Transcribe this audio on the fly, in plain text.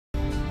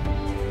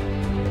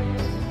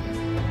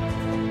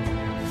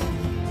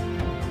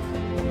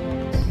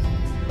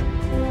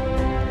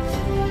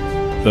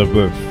The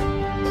birth,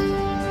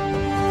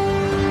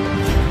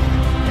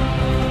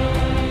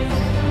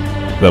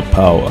 the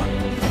power,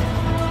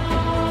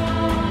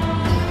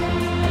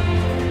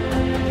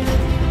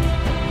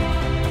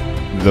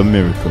 the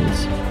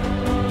miracles,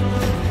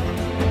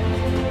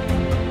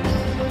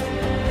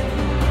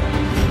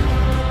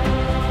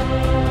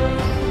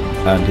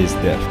 and his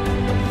death.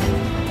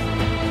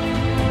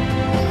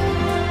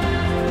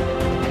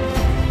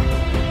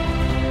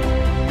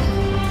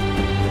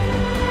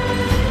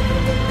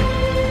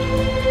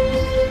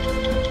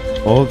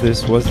 All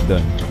this was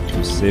done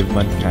to save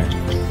mankind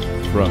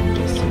from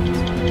their sins.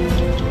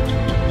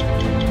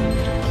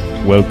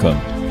 Welcome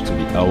to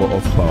the Hour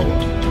of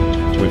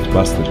Power with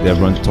Pastor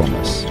Devron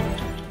Thomas.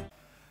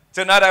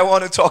 Tonight I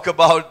want to talk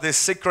about the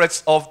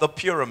secrets of the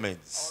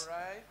pyramids. All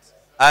right.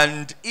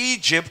 And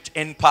Egypt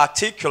in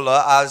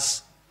particular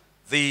as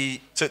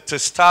to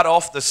start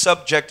off the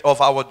subject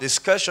of our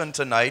discussion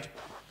tonight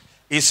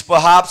is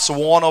perhaps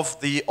one of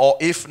the, or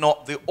if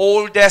not the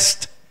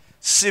oldest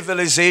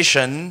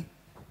civilization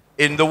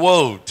in the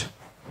world.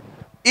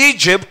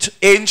 Egypt,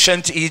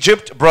 ancient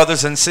Egypt,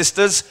 brothers and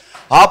sisters,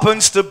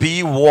 happens to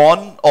be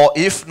one, or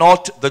if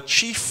not the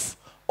chief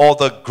or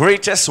the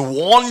greatest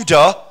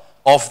wonder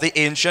of the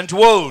ancient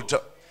world.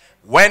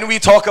 When we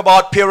talk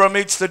about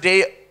pyramids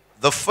today,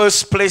 the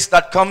first place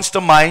that comes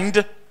to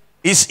mind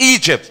is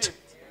Egypt.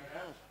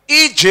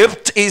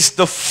 Egypt is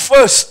the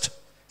first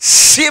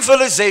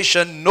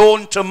civilization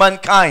known to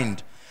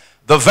mankind.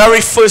 The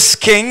very first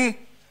king,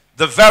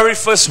 the very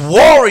first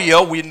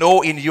warrior we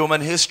know in human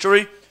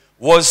history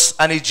was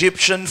an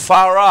Egyptian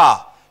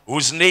pharaoh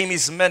whose name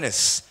is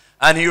Menes.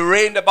 And he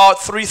reigned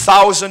about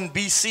 3000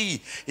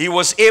 BC. He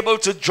was able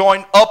to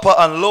join Upper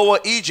and Lower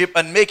Egypt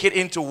and make it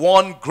into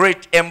one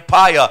great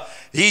empire.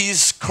 He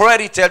is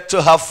credited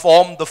to have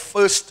formed the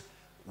first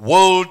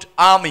world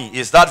army.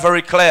 Is that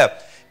very clear?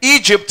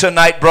 Egypt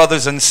tonight,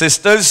 brothers and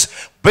sisters,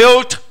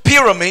 built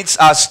pyramids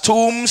as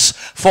tombs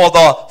for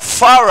the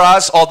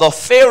pharaohs or the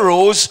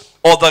pharaohs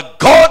or the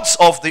gods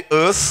of the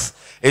earth.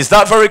 Is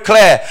that very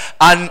clear?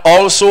 And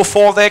also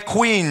for their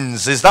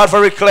queens. Is that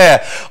very clear?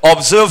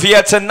 Observe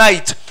here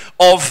tonight,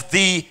 of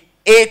the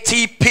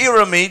 80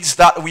 pyramids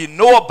that we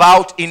know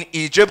about in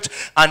Egypt.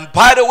 And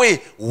by the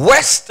way,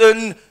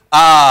 Western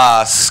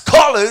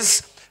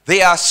scholars,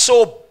 they are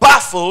so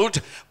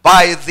baffled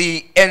by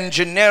the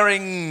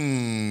engineering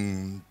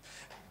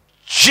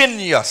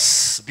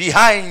genius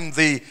behind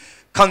the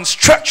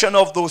construction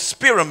of those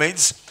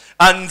pyramids,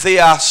 and they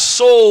are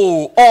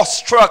so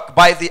awestruck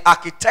by the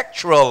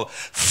architectural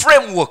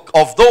framework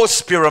of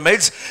those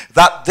pyramids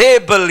that they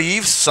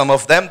believe, some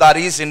of them, that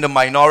is in the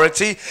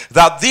minority,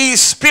 that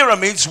these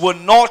pyramids were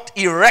not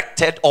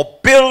erected or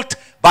built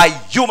by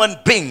human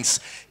beings.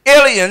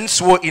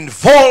 Aliens were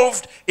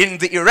involved in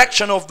the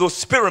erection of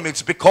those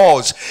pyramids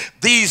because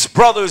these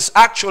brothers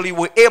actually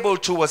were able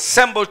to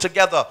assemble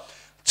together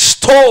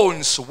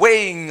stones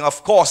weighing,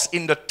 of course,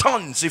 in the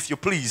tons, if you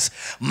please,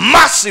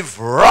 massive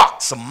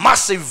rocks,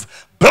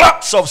 massive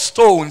blocks of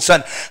stones,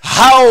 and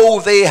how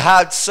they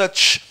had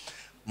such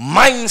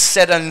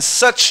mindset and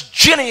such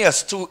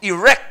genius to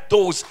erect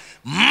those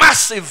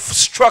massive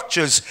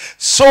structures.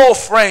 So,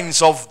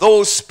 friends, of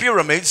those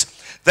pyramids,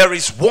 there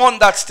is one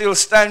that still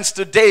stands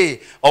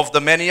today of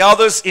the many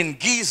others in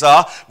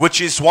Giza,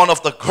 which is one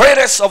of the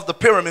greatest of the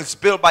pyramids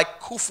built by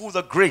Khufu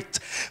the Great.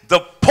 The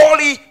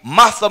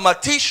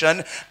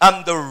polymathematician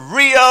and the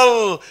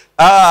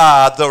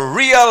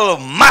real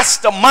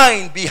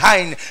mastermind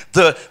behind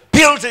the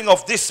building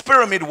of this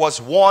pyramid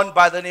was one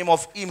by the name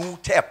of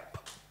Imhotep.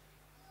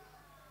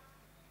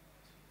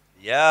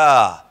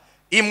 Yeah,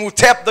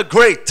 Imhotep the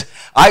Great.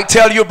 I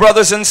tell you,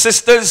 brothers and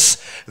sisters,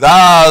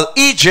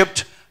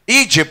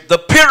 Egypt, the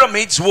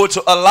pyramids were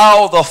to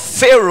allow the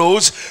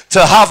pharaohs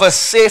to have a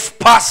safe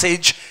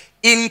passage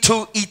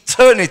into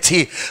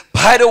eternity.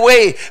 By the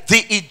way,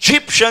 the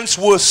Egyptians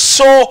were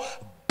so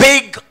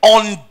big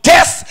on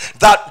death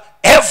that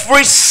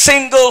every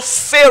single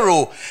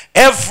pharaoh,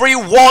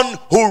 everyone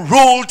who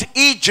ruled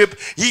Egypt,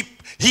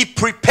 he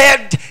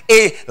prepared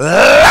a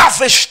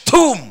lavish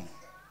tomb.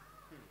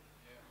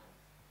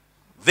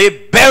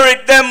 They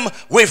buried them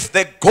with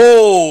their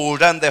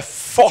gold and their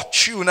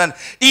fortune and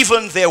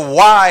even their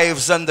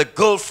wives and their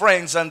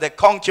girlfriends and their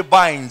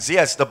concubines.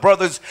 Yes, the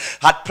brothers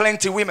had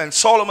plenty of women.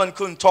 Solomon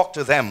couldn't talk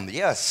to them.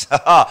 Yes,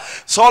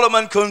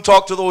 Solomon couldn't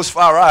talk to those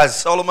pharaohs.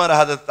 Solomon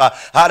had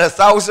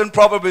 1,000.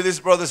 Probably these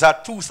brothers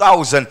had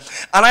 2,000.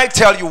 And I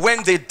tell you,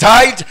 when they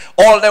died,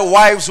 all their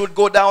wives would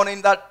go down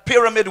in that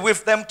pyramid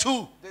with them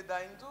too. They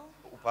died too?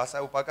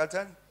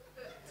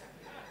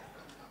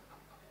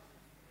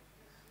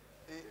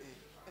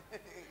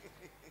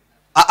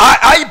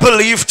 I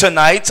believe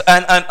tonight,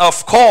 and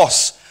of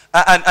course,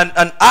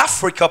 and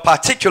Africa,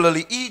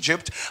 particularly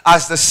Egypt,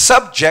 as the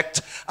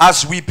subject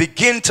as we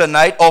begin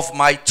tonight of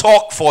my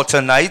talk for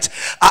tonight.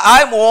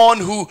 I'm one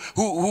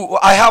who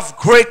I have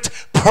great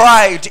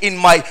pride in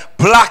my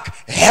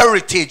black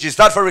heritage. Is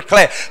that very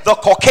clear? The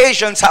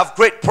Caucasians have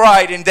great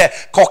pride in their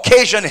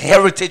Caucasian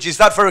heritage. Is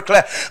that very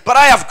clear? But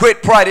I have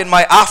great pride in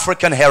my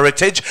African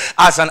heritage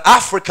as an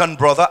African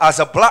brother, as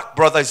a black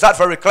brother. Is that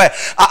very clear?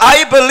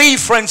 I believe,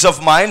 friends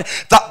of mine,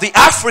 that the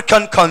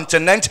African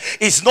continent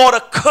is not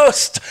a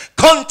cursed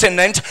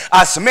continent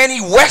as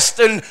many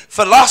Western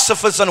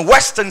philosophers and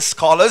Western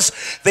scholars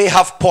they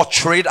have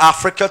portrayed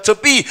Africa to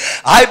be.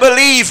 I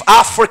believe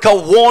Africa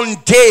one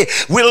day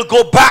will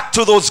go back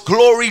to those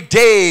glory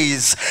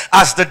days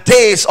as the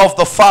days of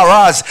the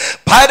pharaohs.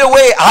 By the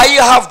way, I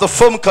have the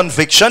firm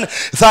conviction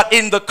that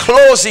in the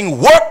closing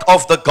work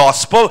of the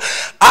gospel,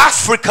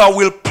 Africa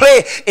will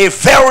play a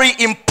very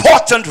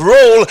important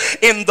role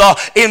in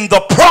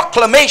the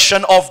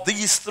proclamation of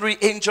these three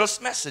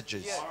angels'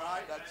 messages. Yeah,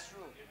 that's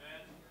true.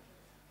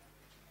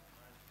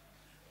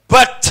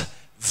 But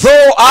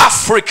though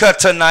Africa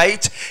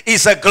tonight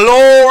is a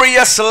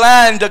glorious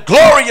land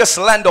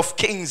of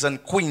kings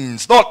and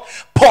queens, not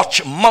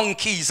potch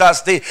monkeys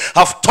as they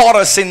have taught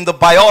us in the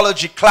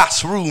biology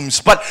classrooms,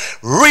 but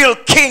real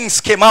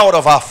kings came out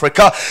of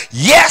Africa.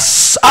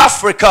 Yes,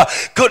 Africa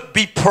could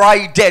be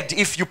prided,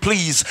 if you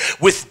please,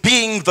 with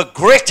being the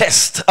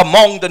greatest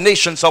among the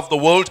nations of the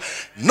world.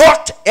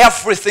 Not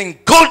everything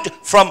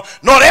from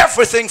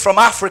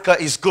Africa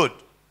is good.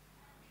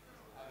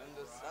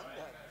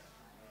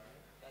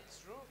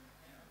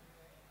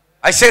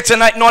 I say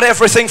tonight, not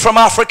everything from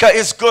Africa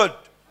is good.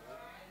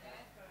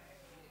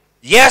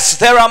 Yes,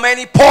 there are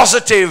many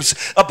positives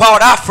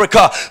about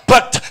Africa,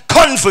 but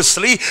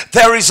conversely,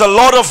 there is a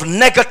lot of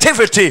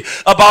negativity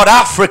about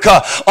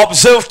Africa.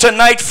 Observe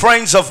tonight,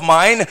 friends of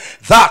mine,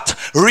 that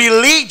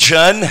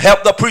religion,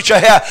 help the preacher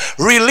here,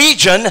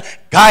 religion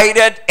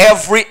guided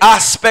every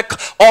aspect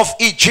of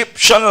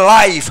Egyptian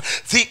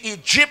life. The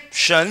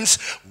Egyptians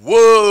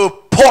were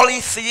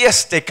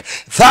polytheistic.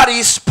 That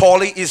is,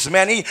 poly is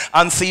many,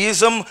 and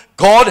theism,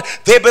 God.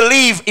 They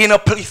believe in a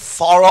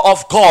plethora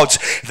of gods.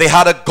 They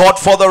had a god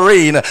for the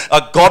rain,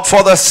 a god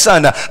for the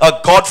sun, a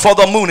god for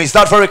the moon. Is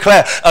that very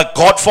clear? A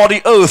god for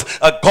the earth,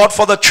 a god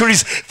for the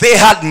trees. They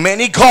had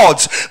many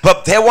gods,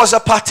 but there was a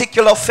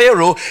particular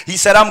pharaoh. He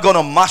said, I'm going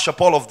to mash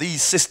up all of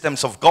these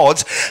systems of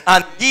gods,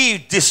 and he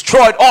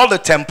destroyed all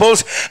the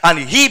temples, and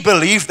he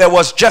believed there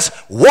was just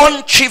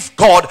one chief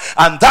god,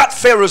 and that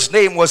pharaoh's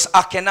name was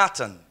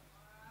Akhenaten.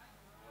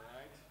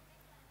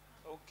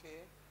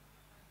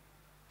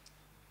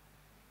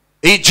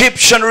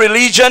 Egyptian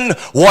religion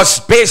was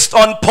based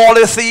on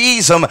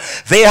polytheism.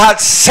 They had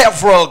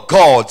several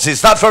gods.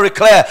 Is that very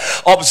clear?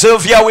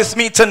 Observe here with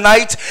me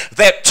tonight.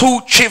 Their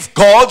two chief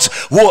gods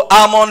were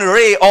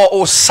Amun-Re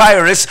or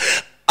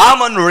Osiris.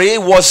 Amun-Re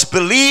was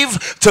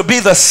believed to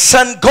be the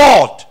sun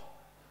god,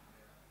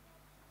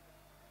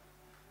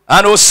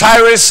 and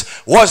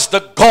Osiris was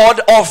the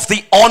god of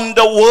the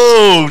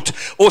underworld.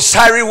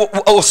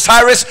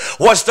 Osiris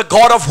was the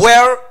god of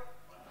where?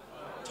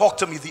 Talk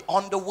to me, the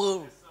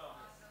underworld.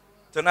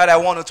 Tonight I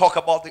want to talk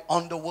about the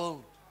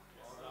underworld.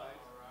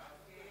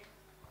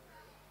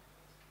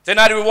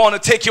 Tonight we want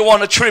to take you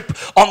on a trip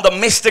on the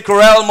mystic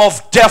realm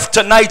of death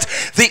tonight.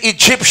 The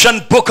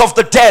Egyptian Book of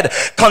the Dead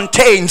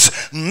contains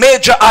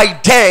major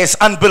ideas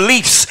and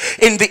beliefs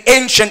in the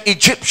ancient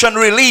Egyptian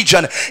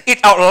religion. It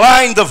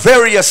outlined the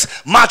various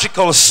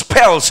magical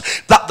spells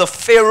that the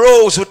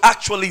pharaohs would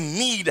actually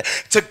need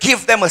to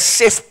give them a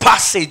safe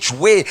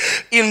passageway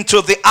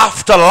into the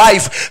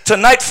afterlife.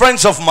 Tonight,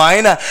 friends of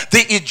mine,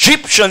 the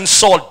Egyptians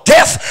saw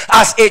death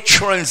as a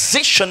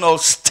transitional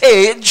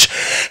stage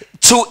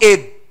to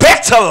a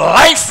better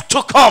life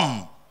to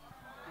come.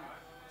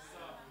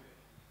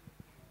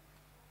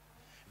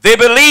 They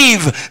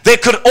believe they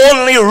could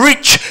only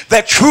reach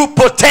their true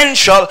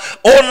potential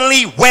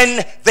only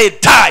when they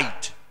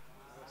died.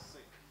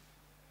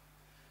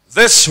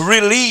 This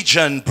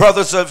religion,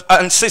 brothers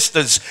and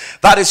sisters,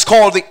 that is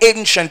called the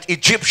ancient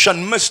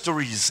Egyptian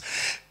mysteries,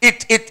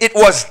 it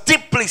was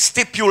deeply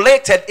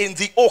stipulated in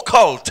the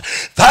occult.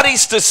 That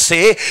is to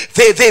say,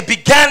 they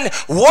began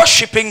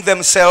worshipping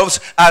themselves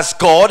as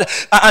God.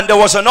 And there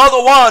was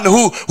another one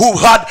who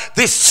had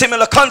this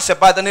similar concept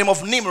by the name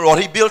of Nimrod.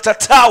 He built a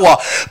tower.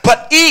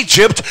 But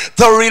Egypt,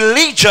 the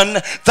religion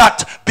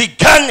that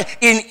began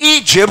in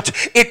Egypt,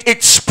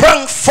 it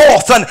sprung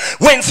forth and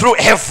went through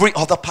every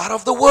other part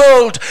of the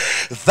world.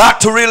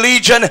 That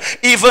religion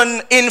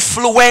even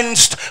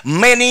influenced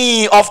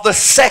many of the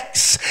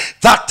sects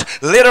that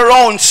later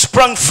on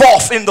sprung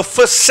forth in the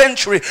 1st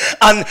century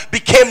and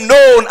became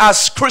known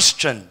as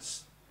Christians.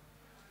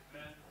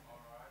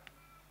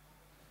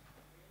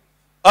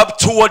 Up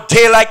to a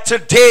day like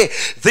today,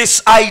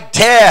 this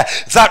idea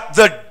that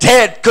the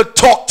dead could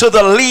talk to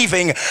the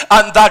living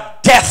and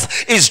that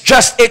death is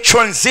just a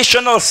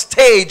transitional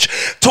stage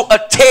to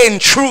attain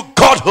true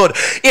godhood,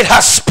 it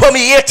has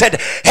permeated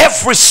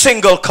every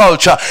single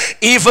culture.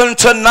 Even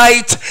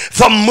tonight,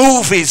 the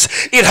movies,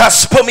 it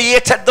has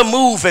permeated the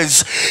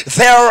movies.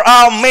 There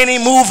are many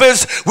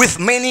movies with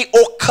many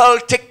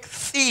occultic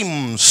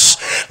themes,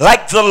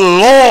 like the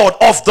Lord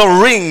of the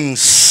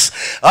Rings.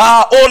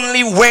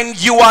 Only when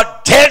you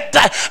are dead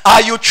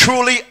are you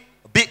truly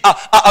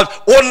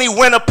Only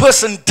when a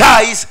person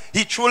dies,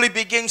 he truly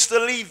begins to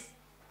live.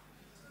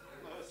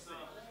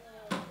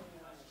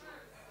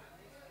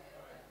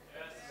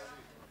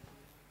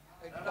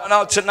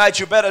 Now tonight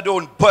you better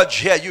don't budge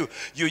here.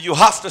 You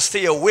have to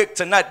stay awake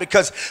tonight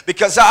because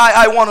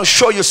I want to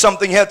show you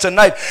something here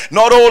tonight.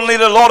 Not only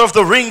the Lord of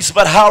the Rings,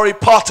 but Harry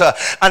Potter.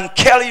 And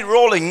Kelly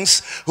Rowling,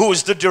 who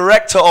is the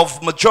director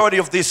of majority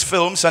of these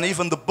films and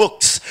even the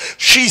books,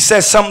 she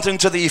says something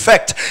to the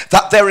effect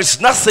that there is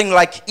nothing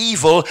like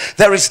evil,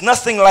 there is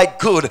nothing like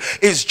good.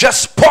 It's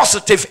just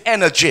positive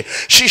energy.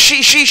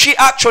 She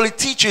actually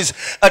teaches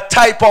a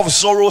type of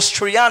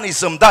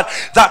Zoroastrianism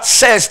that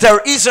says there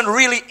isn't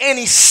really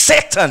any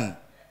Satan.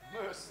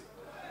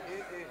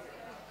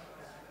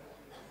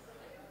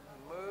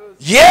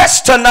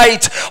 Yes,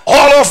 tonight,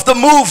 all of the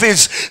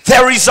movies,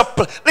 there is a...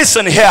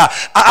 Listen here,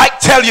 I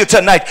tell you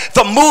tonight,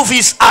 the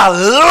movies are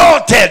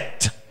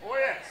loaded. Oh,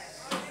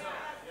 yes.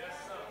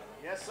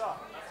 Yes, sir.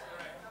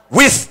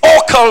 With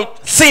occult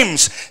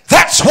themes.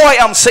 That's why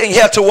I'm saying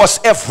here to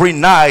us every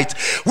night,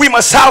 we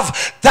must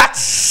have that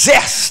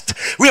zest.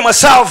 We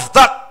must have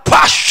that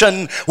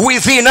passion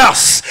within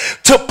us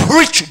to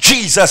preach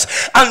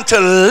Jesus and to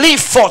live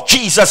for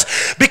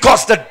Jesus,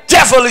 because the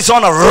devil is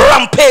on a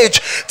rampage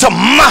to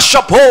mash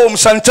up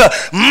homes and to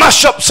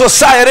mash up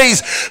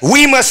societies.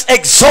 We must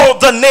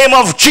exalt the name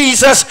of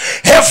Jesus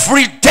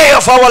every day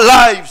of our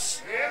lives.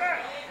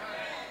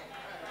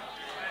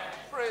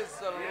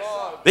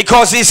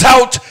 Because he's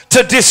out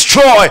to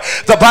destroy.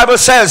 The Bible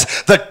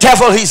says the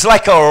devil, he's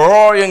like a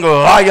roaring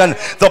lion.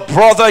 The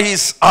brother,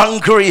 he's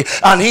hungry,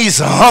 and he's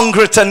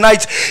hungry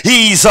tonight.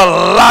 He's a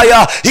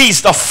liar.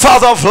 He's the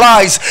father of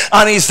lies,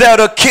 and he's there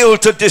to kill,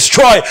 to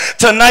destroy.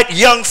 Tonight,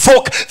 young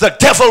folk, the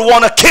devil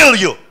want to kill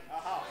you.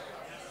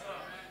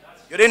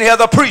 You didn't hear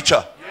the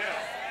preacher?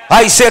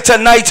 I say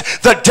tonight,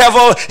 the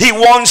devil, he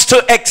wants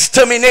to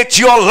exterminate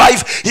your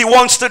life. He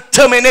wants to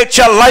terminate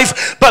your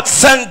life. But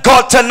thank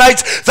God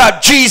tonight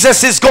that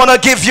Jesus is going to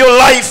give you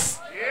life.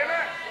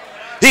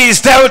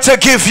 He's there to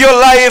give you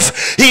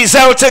life. He's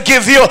there to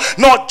give you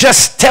not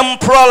just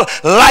temporal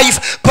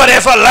life, but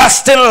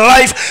everlasting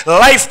life.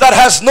 Life that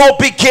has no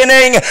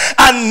beginning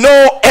and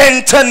no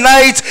end.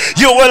 Tonight,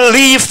 you will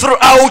live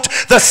throughout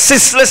the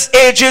ceaseless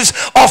ages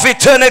of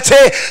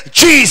eternity.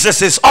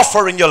 Jesus is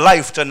offering your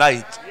life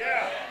tonight.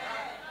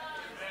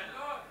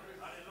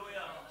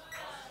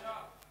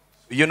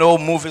 You know,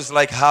 movies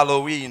like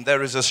Halloween,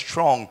 there is a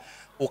strong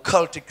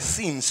occultic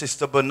theme,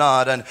 Sister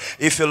Bernard. And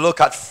if you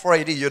look at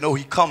Freddy, you know,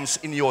 he comes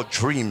in your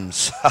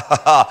dreams.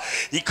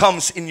 He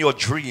comes in your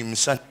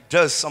dreams and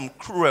does some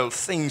cruel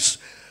things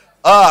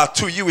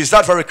to you. Is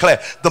that very clear?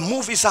 The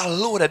movies are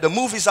loaded. The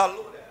movies are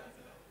loaded.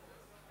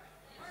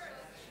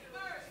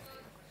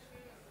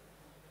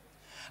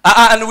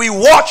 And we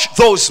watch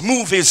those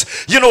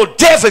movies. You know,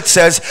 David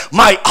says,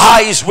 my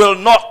eyes will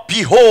not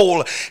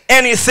behold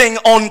anything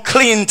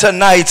unclean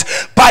tonight.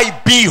 By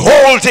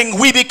beholding,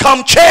 we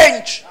become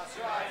changed.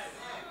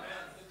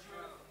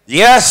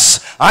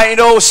 Yes, I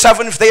know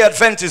Seventh-day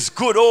Adventists,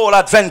 good old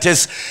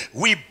Adventists,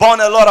 we burn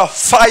a lot of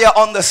fire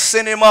on the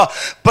cinema,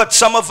 but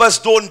some of us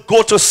don't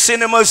go to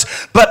cinemas,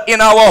 but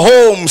in our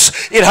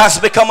homes, it has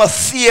become a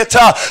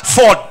theater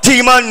for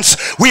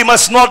demons. We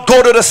must not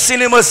go to the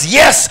cinemas,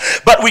 yes,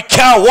 but we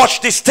can't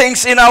watch these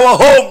things in our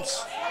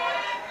homes.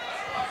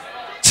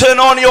 Turn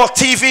on your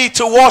TV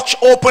to watch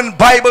open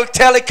Bible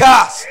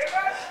telecast.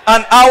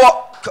 And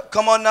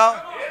come on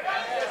now.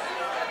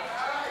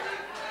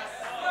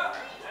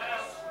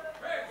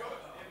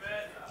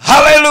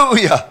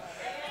 Hallelujah.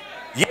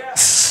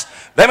 Yes.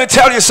 Let me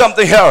tell you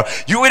something here.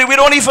 We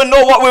don't even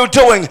know what we're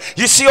doing.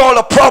 You see all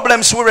the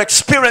problems we're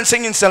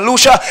experiencing in St.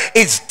 Lucia.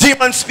 It's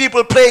demons,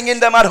 people playing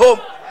in them at home.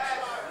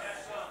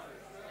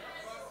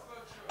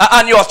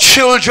 And your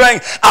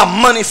children are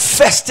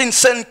manifesting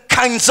certain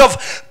kinds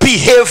of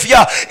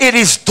behavior. It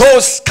is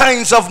those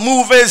kinds of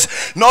movies.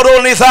 Not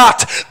only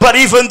that, but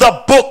even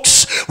the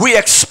books. We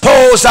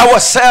expose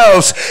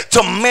ourselves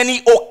to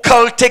many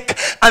occultic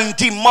and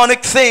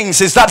demonic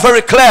things. Is that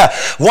very clear?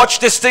 Watch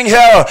this thing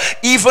here.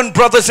 Even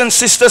brothers and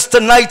sisters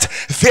tonight,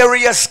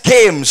 various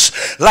games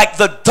like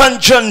the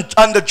Dungeon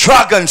and the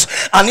Dragons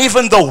and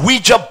even the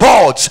Ouija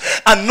boards.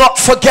 And not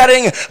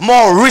forgetting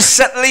more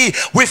recently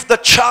with the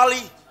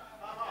Charlie.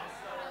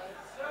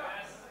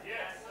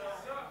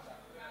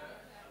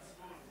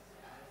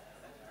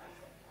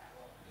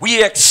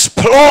 We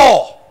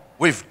explore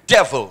with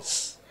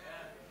devils.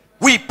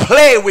 We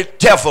play with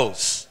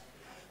devils.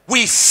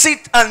 We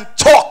sit and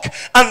talk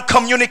and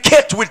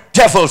communicate with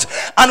devils.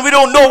 And we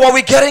don't know what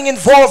we're getting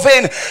involved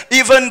in.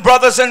 Even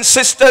brothers and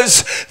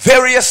sisters,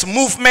 various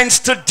movements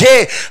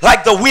today,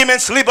 like the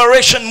Women's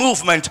Liberation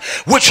Movement,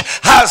 which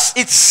has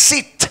its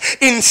seat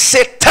in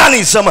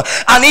Satanism,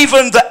 and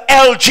even the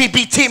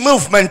LGBT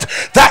movement,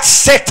 that's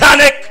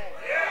satanic.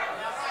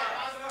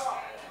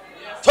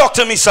 Talk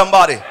to me,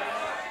 somebody.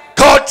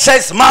 God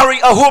says, marry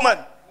a woman.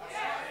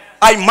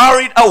 I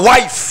married a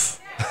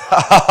wife.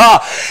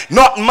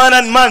 Not man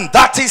and man.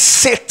 That is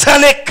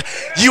satanic.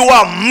 You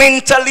are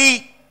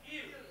mentally.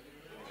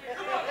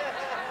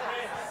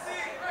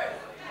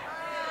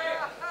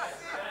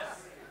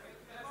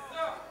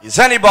 Is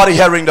anybody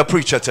hearing the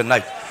preacher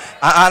tonight?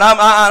 And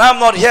I'm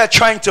not here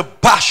trying to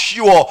bash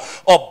you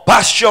or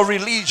bash your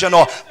religion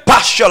or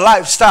bash your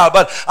lifestyle,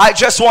 but I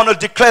just want to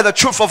declare the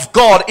truth of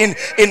God in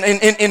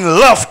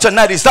love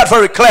tonight. Is that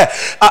very clear?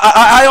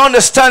 I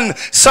understand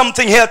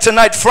something here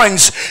tonight,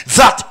 friends,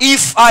 that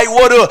if I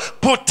were to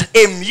put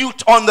a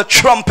mute on the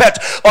trumpet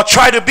or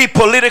try to be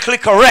politically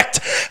correct,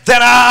 then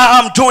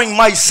I'm doing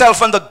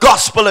myself and the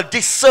gospel a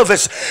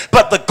disservice.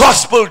 But the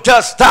gospel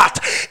does that.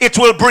 It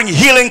will bring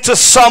healing to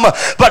some,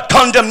 but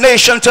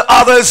condemnation to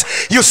others.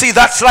 You see,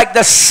 that's like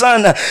the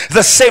sun,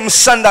 the same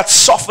sun that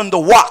softened the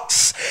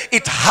wax.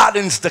 It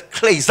hardens the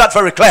clay. Is that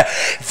very clear?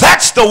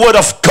 That's the word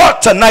of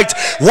God tonight.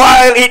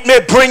 While it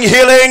may bring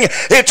healing,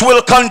 it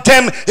will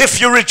condemn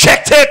if you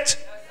reject it.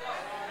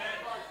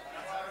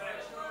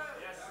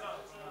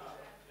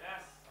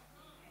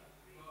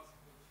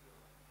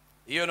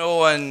 You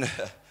know, and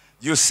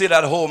you sit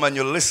at home and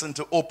you listen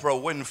to Oprah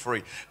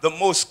Winfrey, the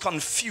most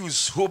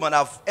confused woman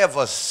I've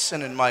ever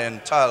seen in my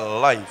entire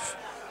life.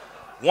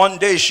 One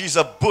day she's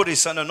a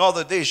Buddhist, and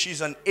another day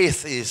she's an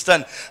atheist,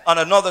 and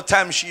another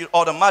time she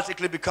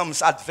automatically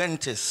becomes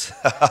Adventist.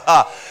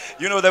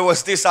 You know, there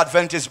was this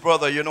Adventist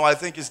brother, you know, I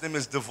think his name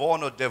is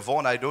Devron or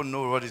Devon, I don't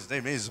know what his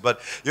name is,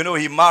 but you know,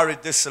 he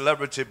married this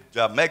celebrity,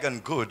 Megan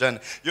Good, and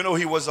you know,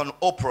 he was on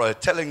Oprah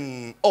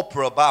telling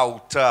Oprah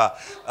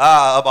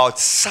about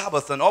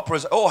Sabbath, and Oprah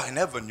said, oh, I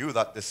never knew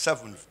that the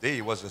seventh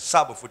day was a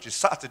Sabbath, which is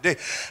Saturday,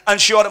 and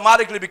she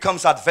automatically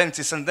becomes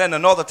Adventist, and then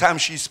another time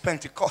she's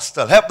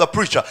Pentecostal. Help the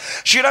preacher.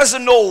 She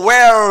doesn't know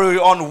where,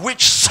 on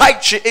which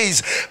side she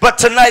is. But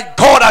tonight,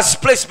 God has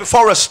placed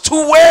before us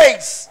two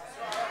ways.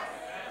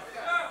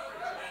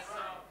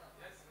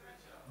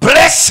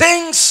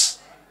 Blessings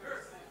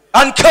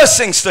and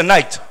cursings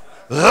tonight.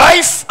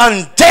 Life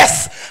and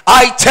death.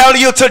 I tell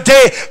you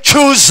today,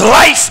 choose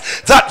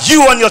life that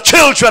you and your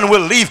children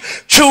will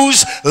live.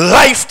 Choose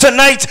life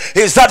tonight.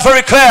 Is that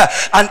very clear?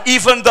 And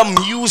even the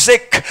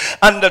music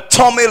and the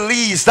Tommy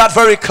Lee, is that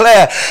very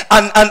clear?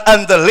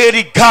 And the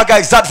Lady Gaga,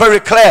 is that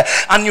very clear?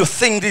 And you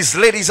think these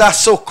ladies are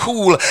so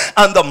cool,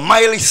 and the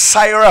Miley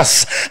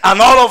Cyrus and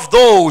all of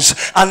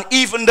those, and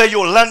even the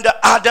Yolanda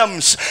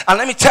Adams. And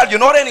let me tell you,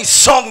 not any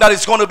song that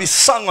is going to be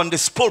sung on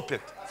this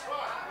pulpit.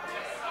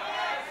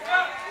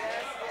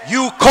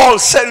 You call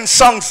certain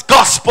songs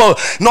gospel,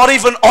 not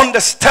even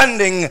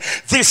understanding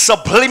these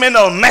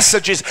subliminal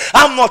messages.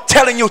 I'm not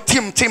telling you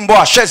Tim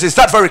Boashes. Is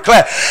that very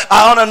clear?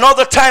 On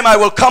another time I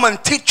will come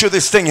and teach you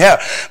this thing here.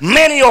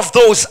 Many of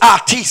those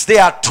artists, they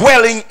are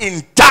dwelling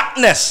in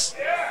darkness.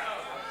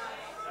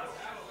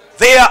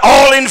 They are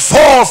all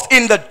involved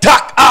in the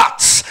dark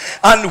arts,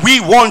 and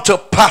we want to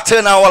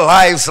pattern our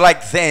lives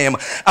like them.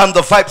 And the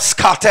Vibes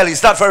Cartel,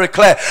 is that very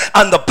clear?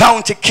 And the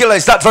Bounty Killer,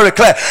 is that very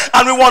clear?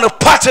 And we want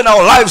to pattern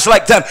our lives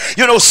like them.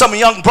 You know, some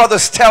young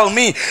brothers tell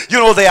me, you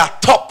know, they are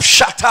top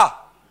shatter.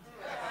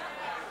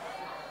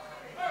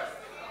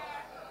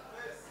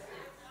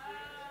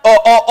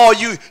 Or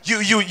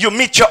you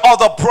meet your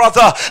other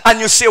brother and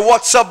you say,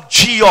 what's up,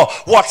 G? Or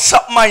what's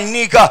up, my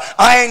nigga?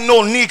 I ain't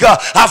no nigga.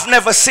 I've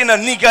never seen a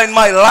nigga in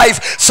my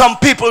life. Some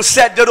people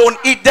said they don't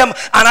eat them,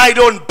 and I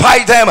don't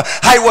buy them.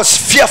 I was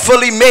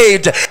fearfully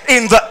made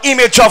in the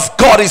image of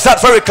God. Is that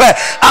very clear?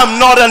 I'm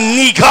not a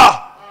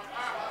nigga.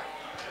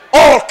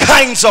 All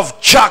kinds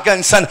of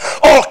jargons and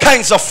all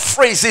kinds of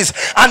phrases,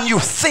 and you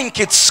think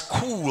it's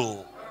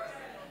cool.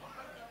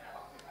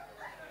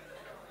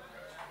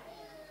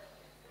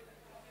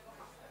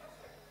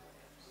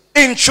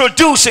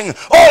 Introducing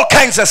all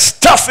kinds of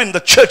stuff in the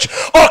church,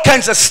 all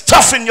kinds of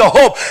stuff in your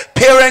home.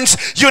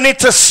 Parents, you need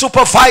to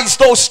supervise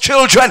those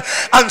children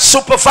and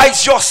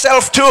supervise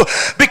yourself too,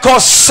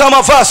 because some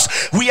of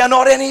us, we are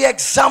not any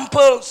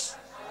examples.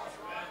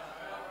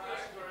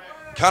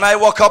 Can I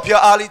walk up your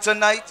alley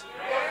tonight?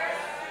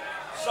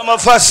 Some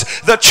of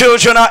us, the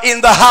children are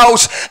in the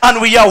house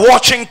and we are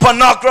watching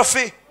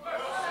pornography.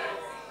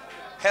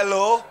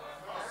 Hello?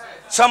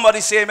 Somebody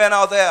say amen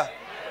out there.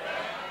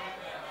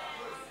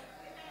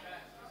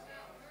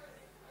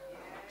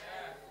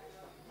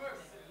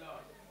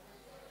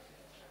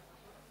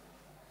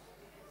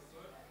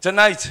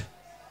 Tonight,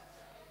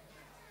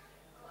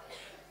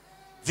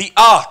 the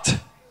art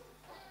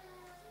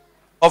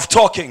of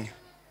talking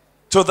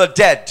to the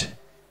dead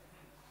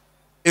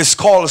is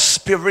called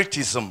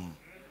spiritism.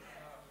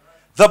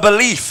 The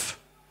belief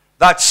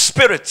that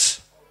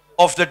spirits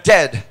of the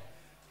dead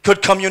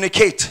could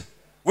communicate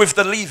with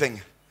the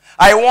living.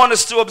 I want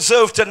us to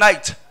observe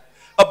tonight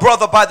a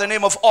brother by the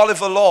name of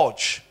Oliver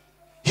Lodge.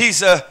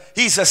 He's a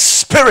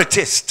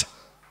spiritist.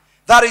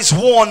 That is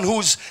one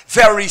who's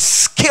very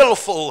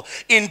skillful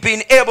in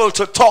being able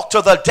to talk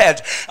to the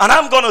dead. And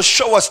I'm going to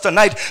show us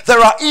tonight, there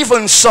are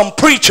even some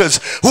preachers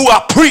who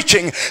are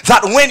preaching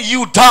that when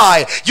you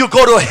die, you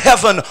go to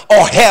heaven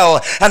or hell.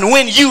 And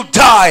when you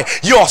die,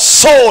 your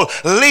soul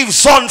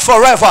lives on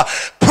forever.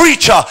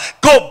 Preacher,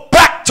 go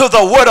back to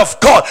the word of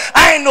God.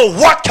 I know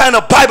what kind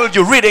of Bible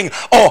you're reading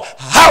or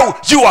how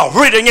you are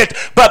reading it,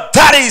 but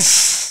that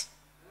is...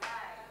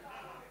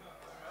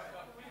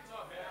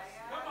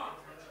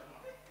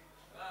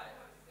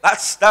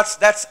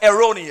 That's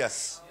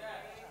erroneous.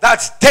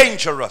 That's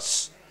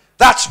dangerous.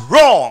 That's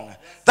wrong.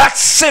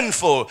 That's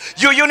sinful.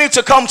 You need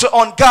to come to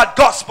On God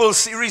Gospel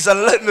series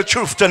and learn the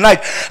truth tonight.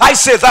 I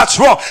say that's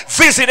wrong.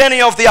 Visit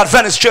any of the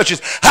Adventist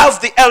churches.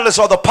 Have the elders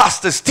or the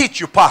pastors teach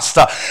you,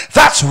 pastor.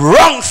 That's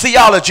wrong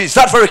theology. Is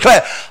that very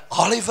clear?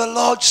 Oliver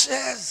Lodge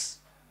says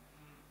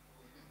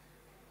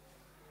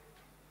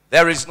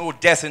there is no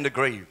death in the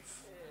grave.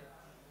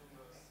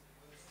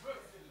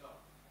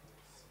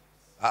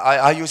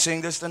 Are you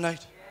saying this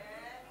tonight?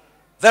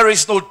 There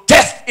is no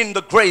death in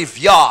the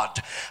graveyard.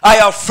 I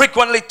have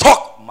frequently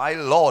talked, my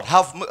Lord,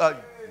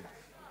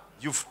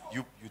 you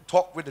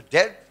talk with the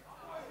dead?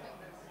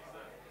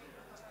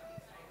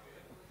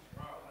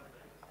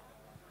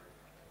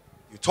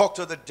 You talk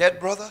to the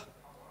dead, brother?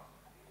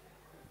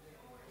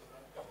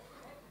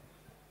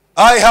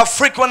 I have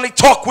frequently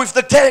talked with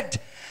the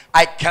dead.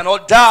 I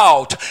cannot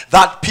doubt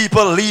that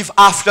people live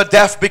after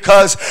death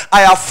because I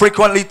have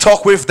frequently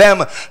talked with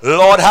them.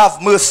 Lord, have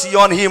mercy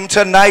on him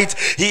tonight.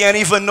 He ain't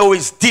even know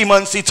his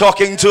demons he's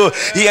talking to.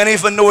 He ain't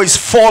even know his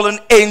fallen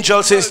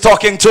angels he's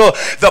talking to.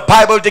 The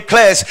Bible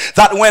declares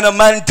that when a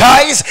man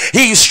dies,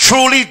 he is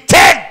truly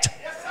dead.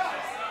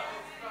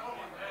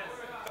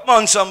 Come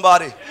on,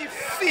 somebody.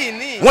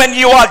 When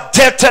you are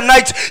dead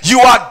tonight,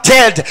 you are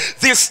dead.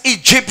 This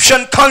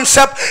Egyptian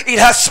concept, it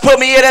has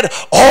permeated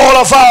all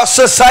of our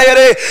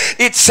society.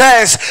 It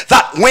says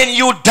that when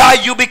you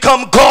die, you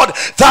become God.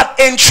 That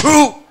ain't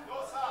true.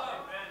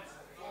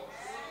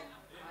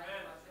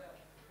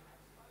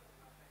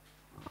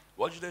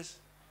 Watch this.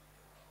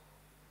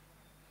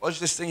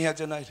 Watch this thing here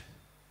tonight.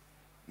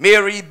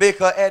 Mary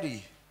Baker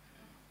Eddy,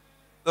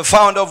 the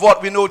founder of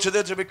what we know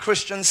today to be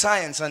Christian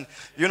Science. And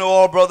you know,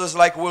 all brothers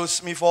like Will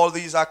Smith, all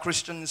these are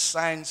Christian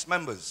Science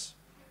members.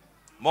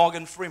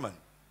 Morgan Freeman,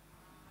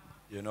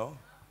 you know.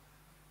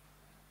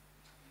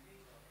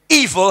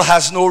 Evil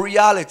has no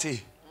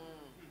reality.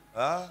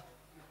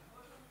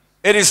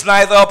 It is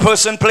neither a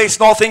person, place,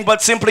 nor thing,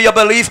 but simply a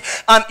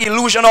belief, an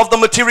illusion of the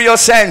material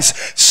sense.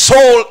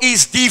 Soul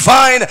is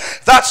divine.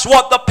 That's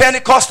what the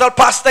Pentecostal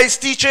pastor is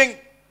teaching.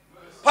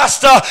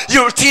 Pastor,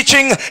 you're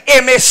teaching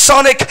a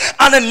Masonic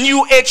and a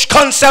New Age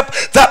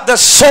concept that the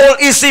soul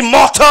is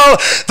immortal.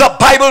 The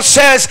Bible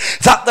says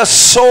that the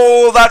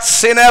soul that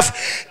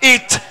sinneth,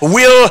 it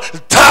will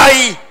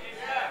die.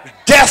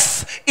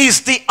 Death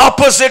is the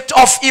opposite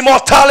of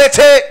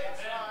immortality.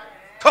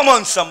 Come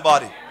on,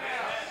 somebody.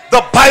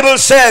 The Bible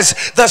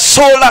says the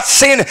soul that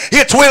sin,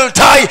 it will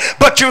die.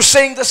 But you're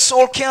saying the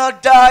soul can't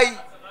die.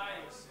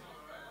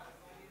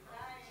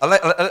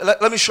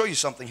 Let me show you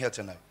something here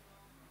tonight.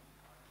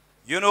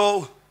 You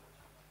know,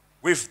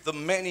 with the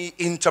many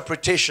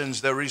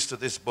interpretations there is to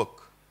this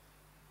book,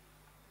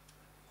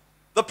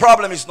 the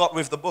problem is not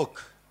with the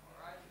book.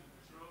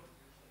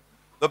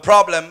 The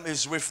problem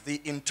is with the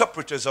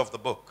interpreters of the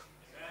book.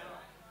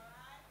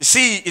 You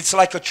see, it's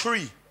like a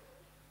tree.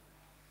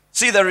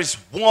 See, there is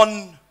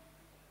one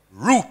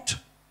root,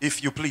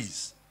 if you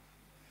please.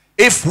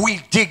 If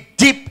we dig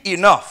deep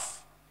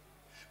enough,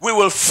 we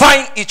will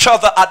find each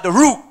other at the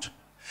root.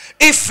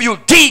 If you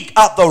dig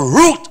at the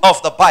root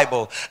of the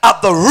Bible,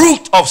 at the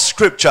root of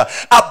Scripture,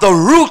 at the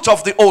root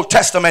of the Old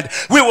Testament,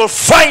 we will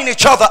find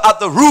each other at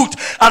the root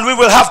and we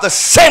will have the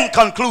same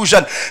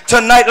conclusion.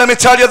 Tonight, let me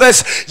tell you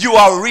this. You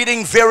are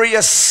reading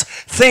various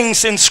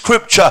things in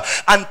Scripture,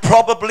 and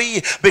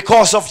probably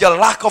because of your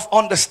lack of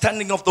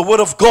understanding of the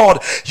Word of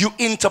God, you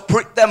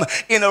interpret them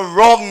in a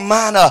wrong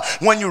manner.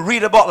 When you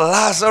read about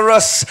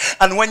Lazarus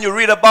and when you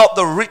read about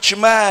the rich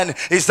man,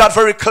 is that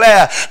very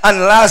clear? And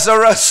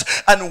Lazarus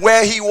and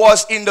where he was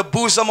in the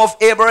bosom of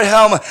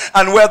Abraham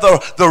and where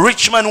the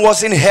rich man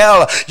was in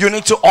hell. You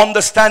need to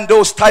understand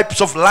those types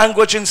of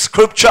language in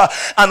Scripture.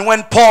 And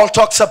when Paul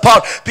talks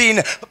about being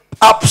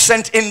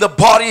absent in the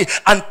body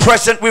and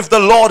present with the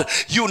Lord,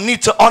 you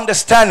need to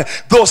understand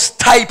those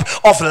type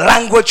of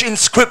language in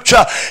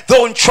Scripture.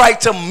 Don't try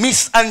to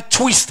miss and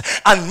twist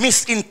and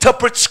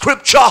misinterpret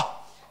Scripture.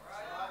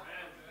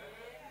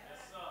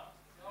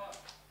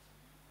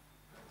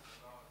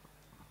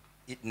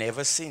 It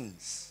never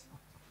sins.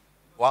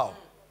 Wow.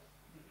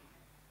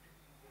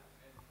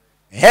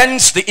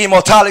 Hence the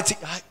immortality.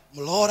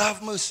 Lord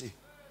have mercy.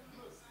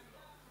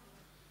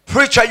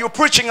 Preacher, you're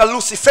preaching a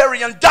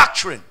Luciferian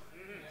doctrine.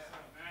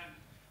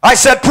 I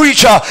said,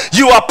 preacher,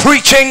 you are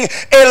preaching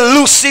a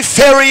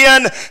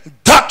Luciferian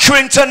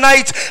doctrine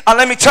tonight. And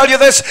let me tell you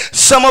this.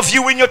 Some of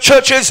you in your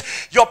churches,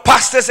 your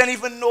pastors don't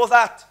even know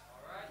that.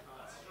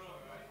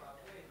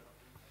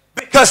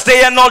 Because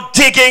they are not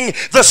digging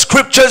the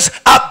Scriptures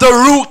at the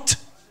root.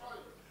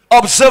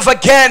 Observe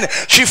again,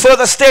 she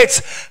further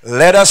states,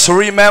 let us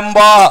remember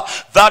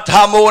that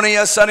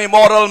harmonious and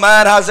immortal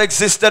man has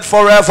existed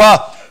forever.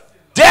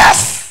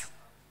 Death.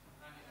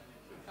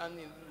 An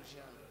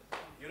illusion.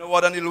 You know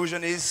what an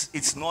illusion is?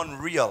 It's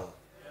non-real.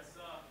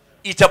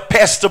 It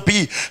appears to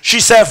be.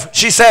 She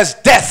says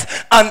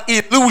death, an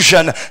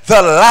illusion,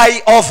 the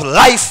lie of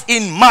life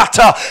in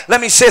matter. Let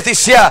me say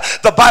this here.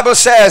 The Bible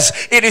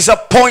says it is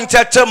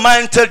appointed to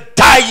man to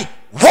die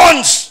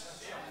once.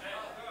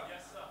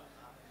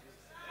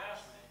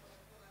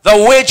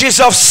 The wages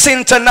of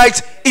sin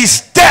tonight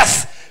is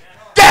death.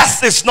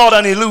 Death is not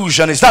an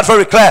illusion. Is that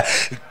very clear?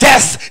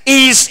 Death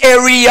is a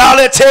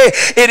reality.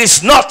 It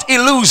is not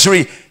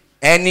illusory.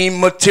 Any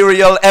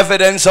material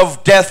evidence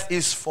of death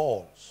is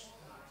false.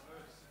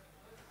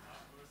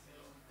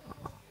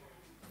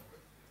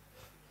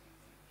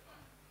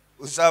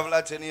 Vous savez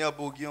la tenir à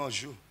Bougui un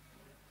jour.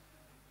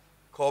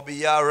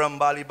 Corbillard,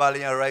 Rambali,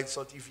 Bali, and right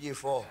certifié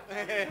for.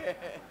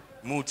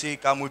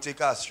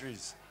 Mutika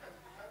streets.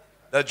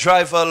 The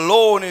driver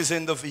alone is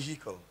in the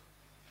vehicle.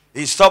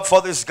 He stopped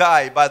for this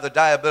guy by the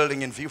Dyer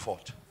building in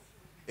Viewport.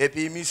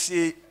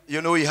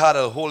 You know, he had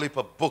a whole heap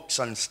of books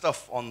and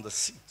stuff on the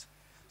seat.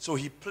 So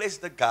he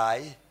placed the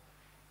guy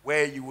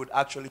where you would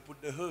actually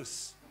put the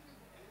hearse.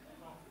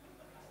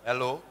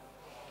 Hello?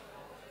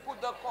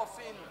 Put the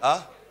coffin.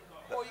 Huh?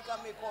 Oh, you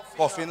can make coffin.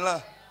 Coffin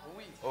la?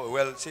 Oui. Oh,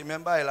 well, see,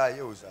 remember I like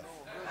you.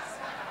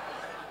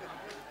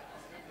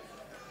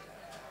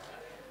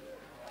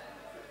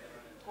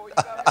 Oh, you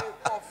can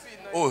make coffin.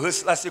 Oh,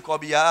 hearse la c'est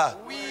corbillard.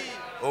 Oui.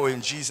 Oh,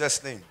 in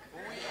Jesus' name.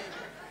 Oui.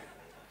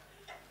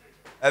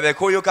 Eh bien,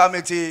 quand you can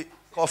mettre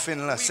coffin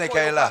là, Oui, 5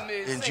 quand you là, can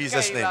make in 5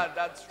 Jesus' name. là,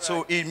 that's right.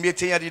 So, il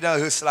mettait dans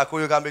hearse là, quand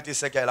you can mettre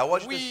 5 là.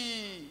 Watch this.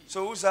 Oui.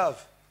 So, who's have?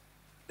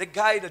 The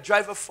guy, the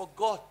driver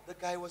forgot the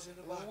guy was in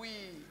the back. Oui,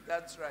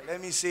 that's right.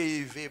 Let me say,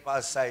 il vape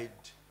aside.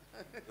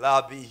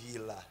 La bihi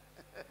là.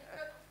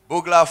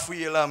 Boug la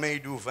fouille là, mais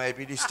il d'ouvre. Et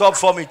puis il stop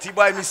for me.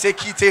 Tiboy, me say,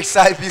 quitte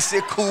ça, et puis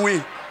c'est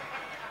cool.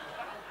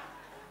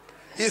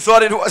 He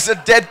thought it was a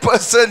dead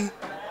person.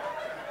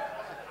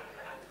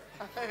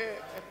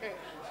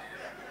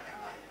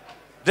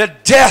 The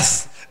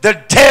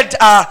dead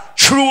are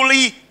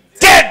truly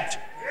dead.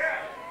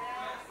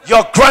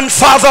 Your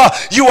grandfather,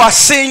 you are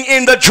seeing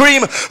in the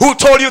dream, who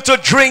told you to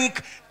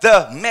drink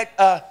the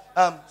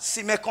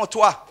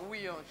simecontois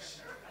Oui, you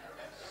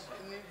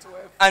need to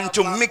have and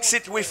to mix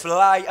it with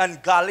lye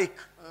and garlic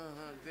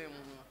them.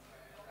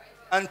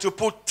 and to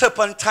put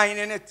turpentine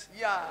in it.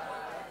 Yeah.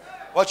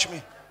 Watch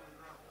me.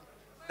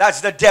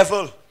 That's the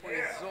devil.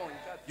 Poison.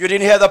 You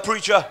didn't hear the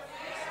preacher.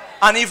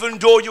 And even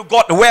though you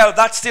got well,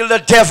 that's still the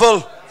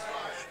devil.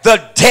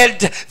 The dead,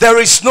 there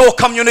is no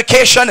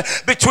communication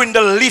between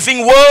the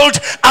living world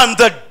and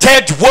the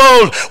dead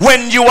world.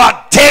 When you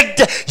are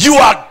dead, you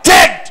are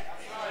dead.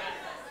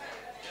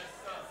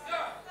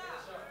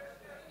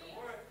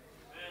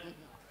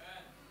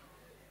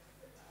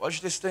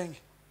 Watch this thing.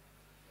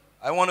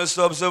 I want us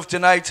to observe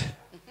tonight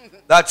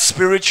that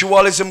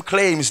spiritualism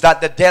claims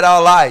that the dead are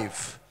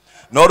alive.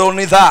 Not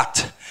only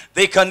that,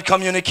 they can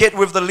communicate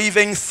with the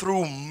living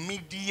through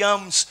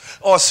mediums.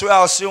 Or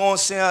soit si on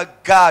c'est un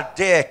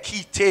gardé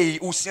quitté,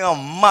 ou c'est un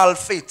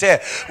malfaiteur,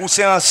 ou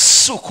c'est un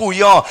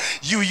soukouillant,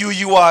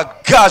 you are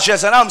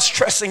gages. And I'm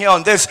stressing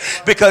on this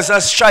because un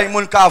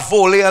chaimoun ka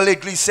volé en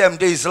l'église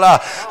samedis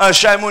là, un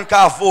chaimoun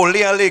ka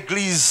volé en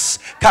l'église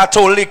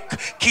catholique,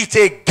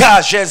 quitté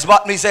gages.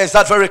 But me says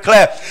that very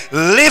clear.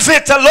 Leave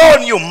it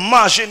alone, you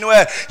imagine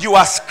where you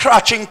are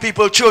scratching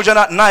people's children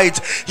at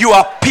night, you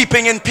are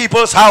peeping in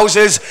people's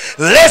houses.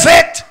 Leave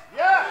it.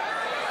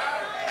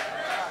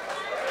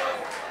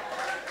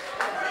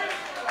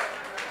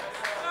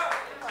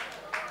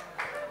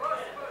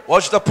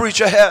 Watch the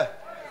preacher here.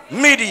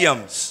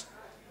 Mediums.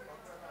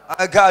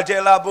 I got de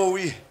la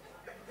boui.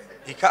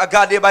 Il ka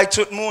gade by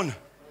tout moun.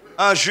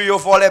 Un jour yo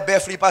volé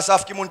bœuf li pas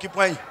savent qui moun qui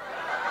prend.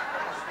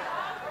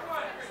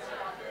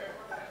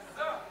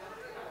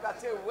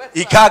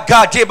 Il ka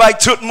gade by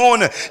tout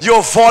moun.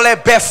 Yo volé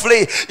bœuf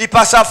li, il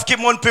pas savent qui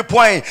moun peut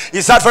prendre.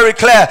 Is that very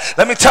clear?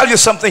 Let me tell you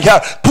something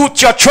here.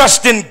 Put your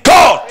trust in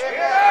God.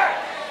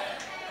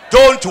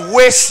 Don't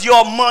waste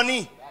your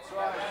money.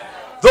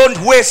 Don't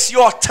waste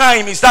your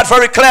time. Is that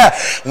very clear?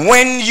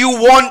 When you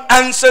want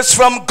answers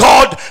from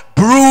God,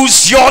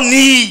 bruise your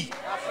knee.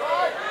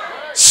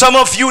 Some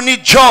of you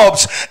need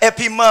jobs. Et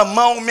puis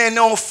maman ou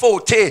menon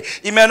faute,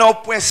 il menon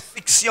point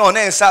fiction,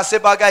 ça c'est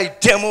bagay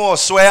démon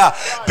soya.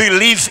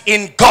 Believe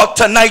in God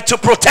tonight to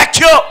protect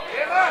you.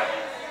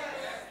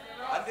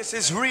 And this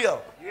is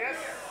real.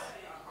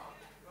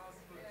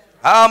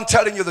 I'm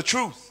telling you the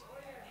truth.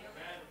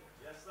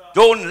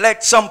 Don't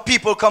let some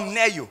people come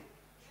near you.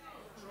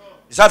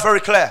 Is that very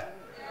clear?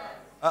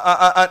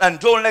 And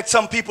don't let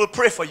some people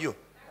pray for you.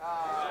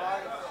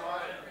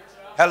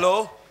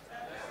 Hello?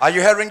 Are you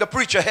hearing the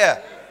preacher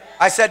here?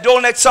 I said,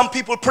 don't let some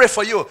people pray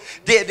for you.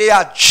 They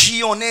are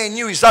gioning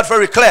you. Is that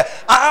very clear?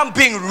 I'm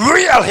being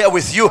real here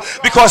with you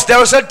because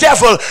there is a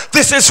devil.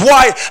 This is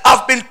why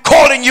I've been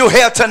calling you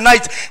here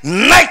tonight,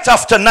 night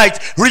after night.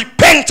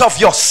 Repent of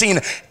your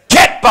sin.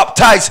 Get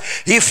baptized.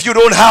 If you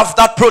don't have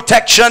that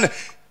protection,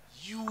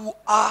 you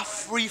are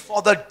free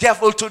for the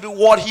devil to do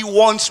what he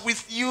wants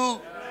with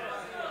you.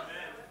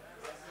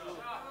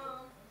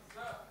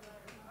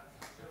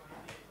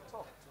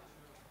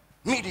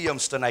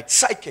 Mediums tonight,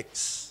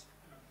 psychics,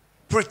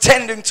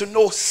 pretending to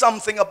know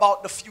something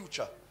about the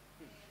future.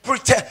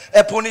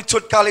 Pour ni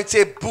toute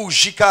qualité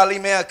bougie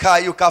kalimé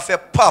kayu café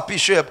papi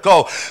shape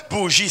go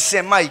bougie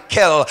Saint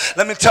Michael.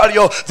 Let me tell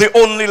you, the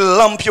only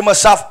lamp you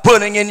must have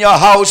burning in your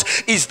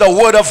house is the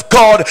word of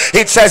God.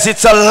 It says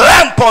it's a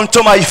lamp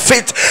unto my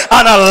feet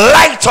and a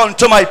light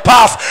unto my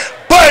path.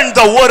 Burn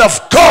the word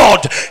of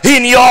God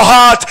in your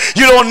heart.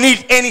 You don't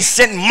need any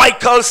Saint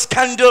Michael's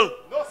candle.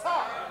 No, sir.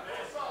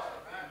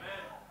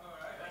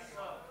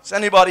 Is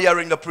anybody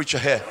hearing the preacher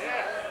here?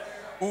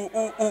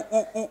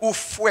 Ou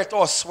fouette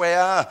ou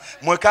swear.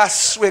 Moi ka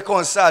swear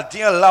comme ça,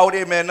 bien loud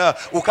amen.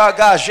 Ou ka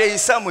gager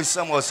ça moi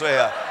ça moi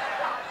swear.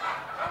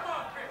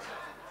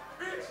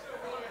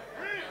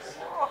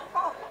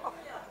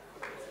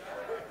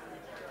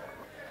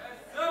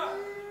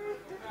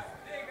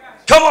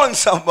 Come on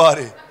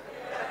somebody.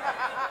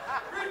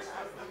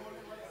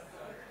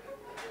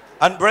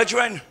 And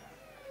brethren,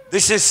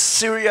 this is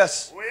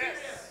serious.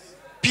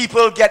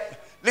 People get,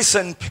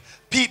 listen,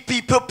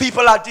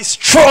 people are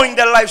destroying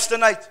their lives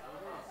tonight.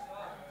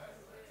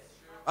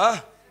 Huh?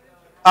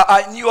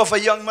 I knew of a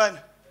young man.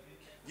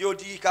 Yo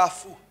di ka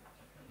fou.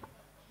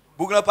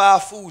 Bougla pa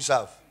fou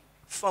sav.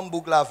 Femme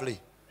bouglavli.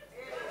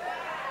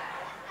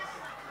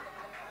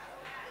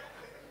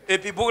 Et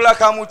puis bougla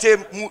ka moute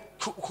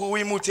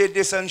koui moute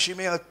descend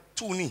chime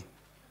tout ni.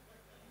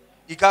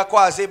 I ka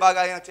croiser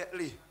bagay en tête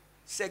li.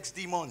 Sex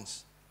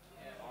demons.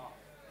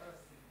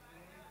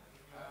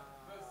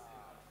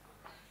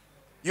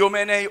 Yo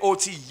mene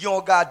oti yon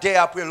God there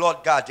après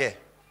Lord God there.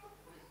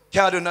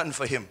 Can't do nothing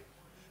for him.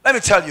 Let me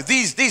tell you,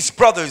 these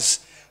brothers,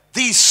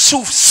 these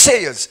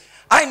soothsayers,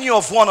 I knew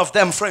of one of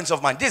them, friends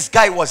of mine. This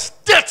guy was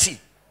dirty.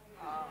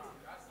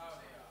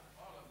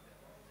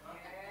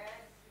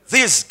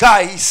 This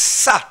guy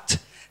sat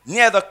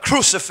near the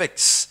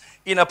crucifix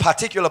in a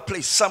particular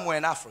place somewhere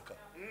in Africa.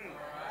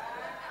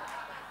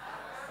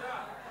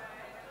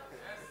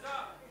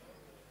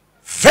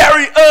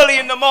 Very early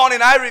in the morning,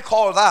 I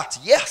recall that.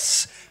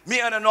 Yes, me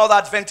and another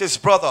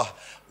Adventist brother,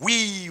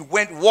 we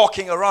went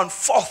walking around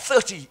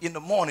 4:30 in the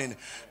morning,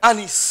 and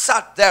he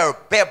sat there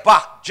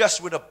bareback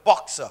just with a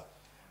boxer.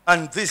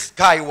 And this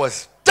guy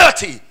was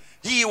dirty.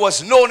 He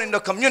was known in the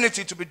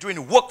community to be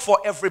doing work for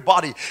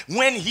everybody.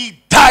 When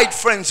he died,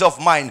 friends of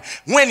mine,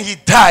 when he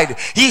died,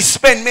 he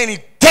spent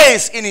many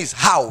days in his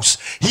house.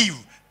 He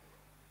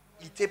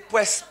était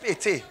presque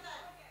pété.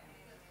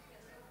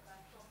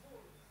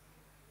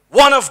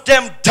 One of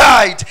them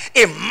died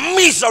a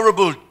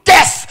miserable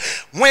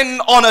death when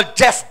on a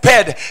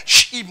deathbed.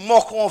 She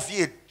mock on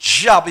the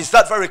job. Is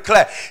that very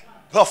clear?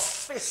 Her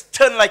face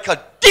turned like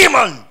a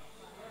demon.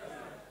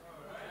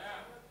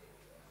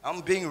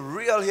 I'm being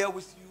real here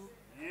with you.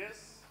 Yes.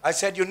 I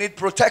said you need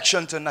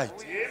protection tonight.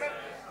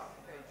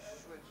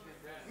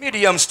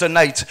 Mediums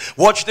tonight.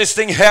 Watch this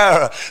thing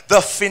here.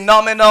 The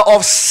phenomena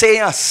of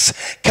seance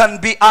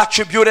can be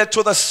attributed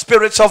to the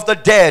spirits of the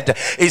dead.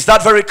 Is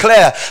that very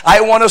clear?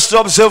 I want us to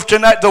observe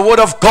tonight. The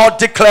word of God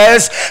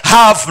declares,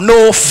 have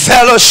no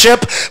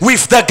fellowship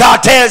with the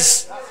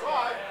goddess.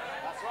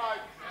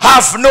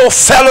 Have no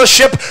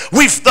fellowship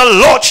with the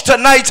lodge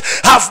tonight.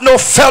 Have no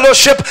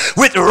fellowship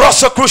with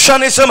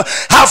Rosicrucianism.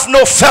 Have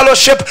no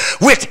fellowship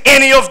with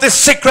any of the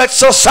secret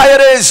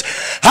societies.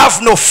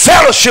 Have no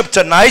fellowship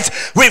tonight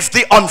with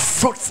the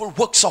unfruitful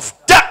works of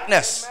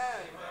darkness.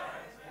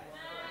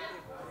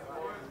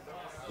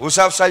 Who's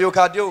outside your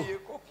cardio?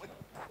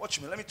 Watch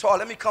me. Let me talk.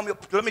 Let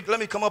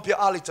me come up your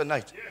alley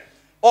tonight.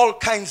 All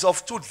kinds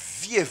of tooth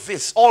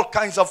vievis, all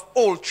kinds of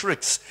old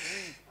tricks.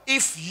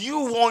 If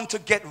you want to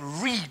get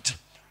rid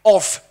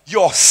of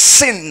your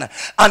sin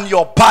and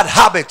your bad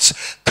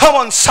habits, come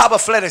on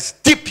Sabbath, let us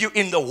dip you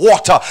in the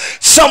water.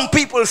 Some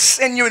people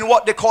send you in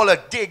what they call a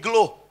day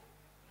glow,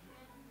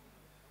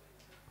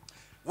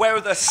 where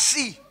the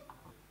sea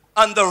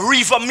and the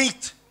river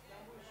meet.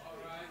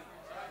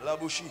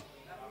 Labushi.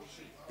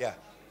 Yeah.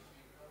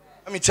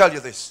 Let me tell you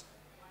this.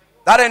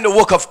 That ain't the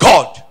work of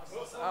God.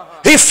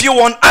 If you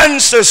want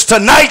answers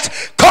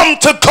tonight, come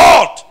to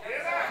God.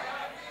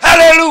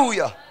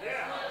 Hallelujah.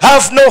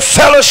 Have no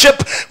fellowship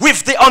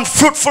with the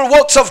unfruitful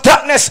works of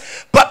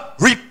darkness, but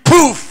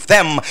reprove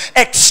them,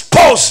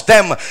 expose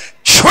them,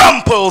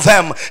 trample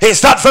them.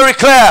 Is that very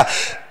clear?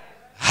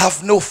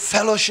 Have no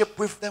fellowship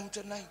with them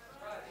tonight.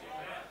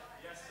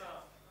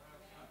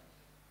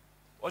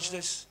 Watch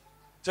this.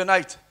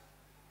 Tonight,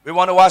 we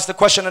want to ask the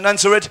question and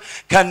answer it.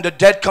 Can the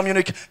dead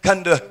communicate?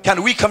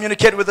 Can we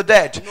communicate with the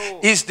dead? No.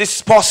 Is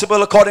this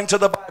possible according to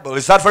the Bible?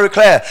 Is that very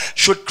clear?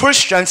 Should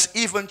Christians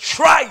even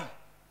try?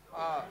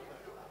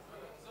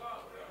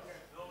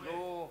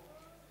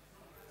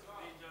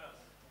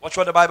 Watch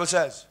what the Bible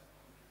says.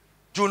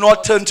 Do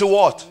not turn to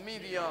what?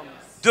 Mediums.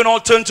 Do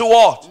not turn to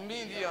what?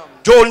 Mediums.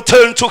 Don't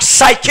turn to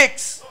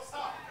psychics.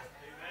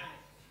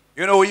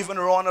 You know, even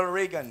Ronald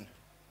Reagan,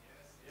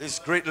 this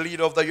great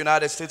leader of the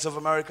United States of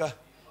America,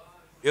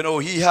 you know,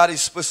 he had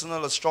his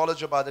personal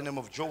astrologer by the name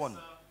of Joan.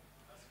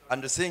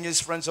 And the thing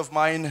is, friends of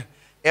mine,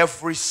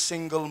 every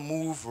single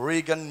move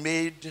Reagan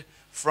made,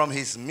 from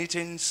his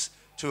meetings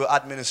to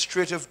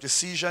administrative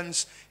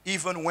decisions,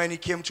 even when he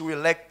came to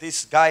elect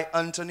this guy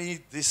Anthony,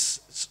 this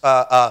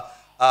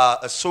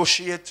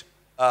associate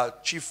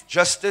Chief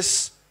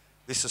Justice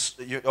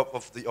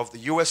of the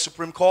U.S.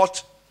 Supreme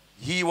Court.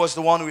 He was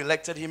the one who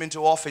elected him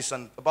into office,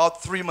 and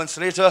about 3 months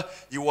later,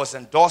 he was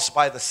endorsed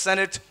by the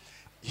Senate.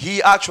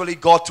 He actually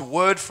got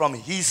word from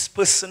his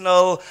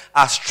personal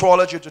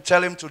astrologer to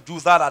tell him to do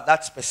that at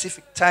that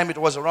specific time. It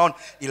was around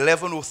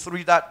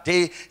 11:03 that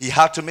day. He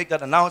had to make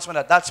that announcement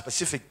at that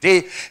specific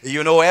day.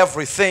 You know,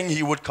 everything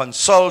he would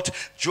consult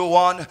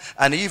Joanne,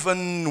 and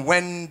even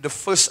when the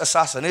first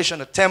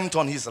assassination attempt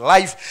on his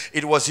life,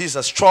 it was his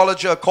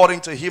astrologer,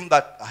 according to him,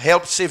 that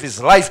helped save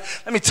his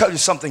life. Let me tell you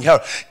something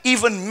here.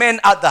 Even men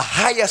at the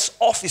highest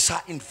office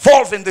are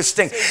involved in this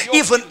thing.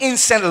 Even in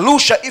St.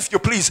 Lucia, if you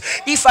please.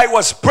 If I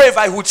was brave,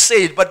 I would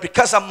say it, but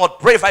because I'm not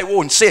brave, I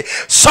won't say.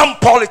 Some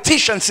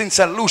politicians in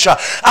St. Lucia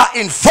are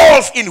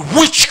involved in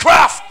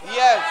witchcraft.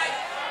 Yes.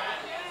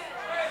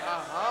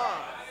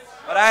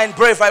 But I ain't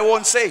brave, I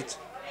won't say it.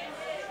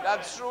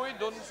 That's true.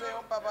 Don't say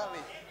oh, Papa.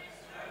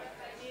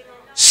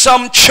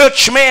 Some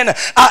churchmen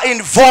are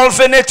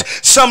involved in it.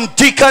 Some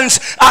deacons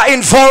are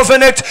involved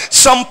in it.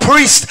 Some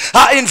priests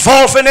are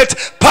involved in it.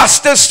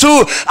 Pastors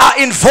too are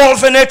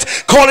involved in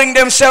it, calling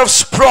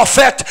themselves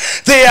prophet.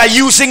 They are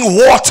using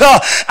water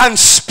and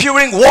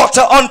spewing water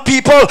on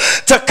people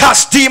to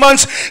cast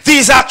demons.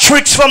 These are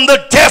tricks from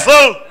the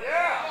devil.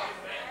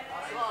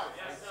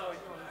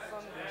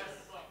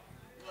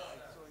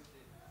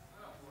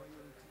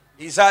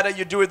 It's either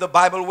you do it the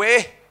Bible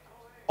way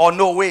or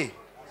no way.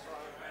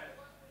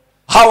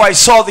 How I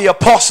saw the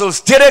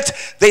apostles did it,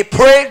 they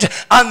prayed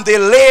and they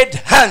laid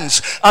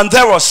hands, and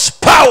there was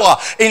power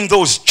in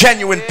those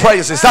genuine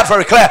prayers. Is that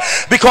very clear?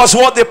 Because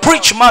what they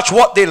preach match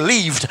what they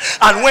lived.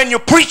 And when you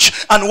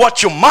preach and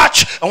what you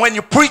match, and when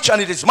you preach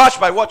and it is matched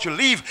by what you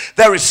live,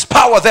 there is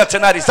power there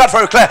tonight. Is that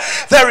very clear?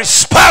 There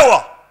is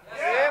power.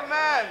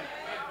 Amen.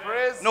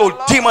 Praise No the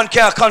Lord. demon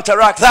can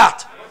counteract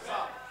that.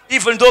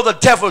 Even though the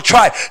devil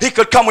tried, he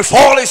could come with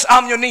all his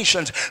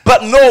ammunition,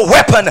 but no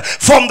weapon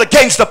formed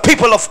against the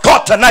people of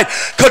God tonight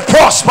could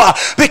prosper,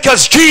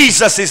 because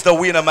Jesus is the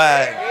winner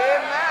man.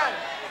 Amen.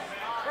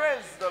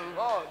 Praise the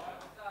Lord.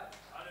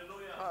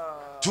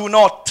 Do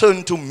not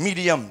turn to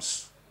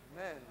mediums.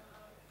 Amen.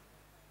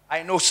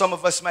 I know some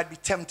of us might be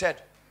tempted,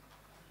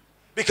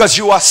 because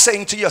you are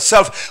saying to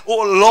yourself,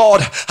 oh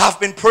Lord, I've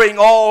been praying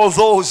all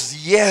those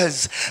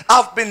years.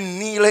 I've been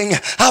kneeling.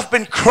 I've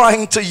been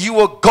crying to you,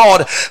 oh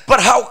God. But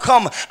how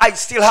come I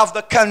still have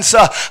the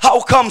cancer?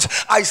 How comes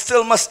I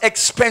still must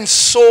expend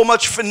so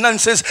much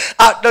finances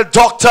at the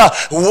doctor?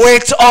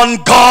 Wait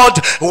on God.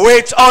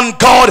 Wait on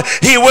God.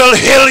 He will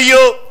heal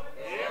you.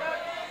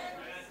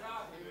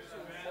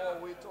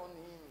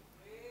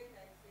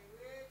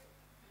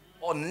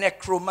 Or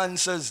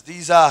necromancers.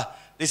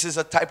 This is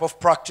a type of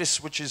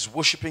practice which is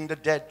worshiping the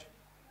dead.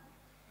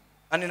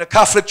 And in the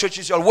Catholic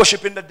churches, you're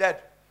worshiping the dead.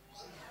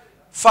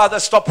 Father,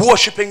 stop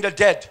worshiping the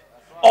dead.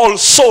 All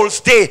Souls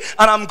Day,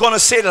 and I'm going to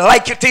say it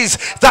like it is,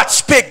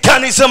 that's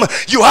paganism.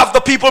 You have the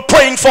people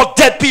praying for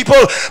dead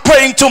people,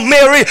 praying to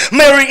Mary.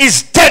 Mary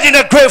is dead in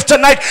a grave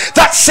tonight.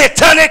 That's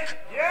satanic.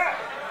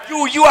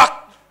 You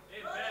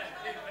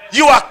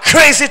are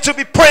crazy to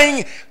be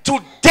praying to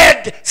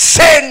dead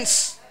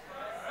saints.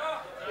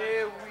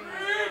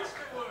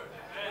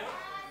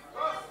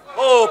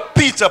 Oh,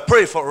 Peter,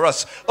 pray for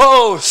us.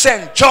 Oh,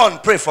 St. John,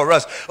 pray for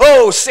us.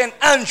 Oh, St.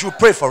 Andrew,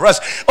 pray for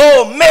us.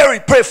 Oh, Mary,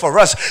 pray for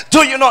us.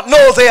 Do you not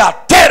know they are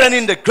dead and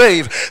in the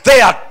grave?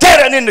 They are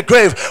dead and in the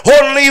grave.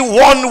 Only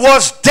one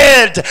was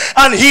dead,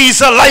 and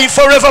he's alive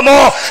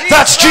forevermore.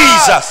 That's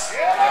Jesus.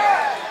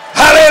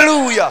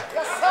 Hallelujah.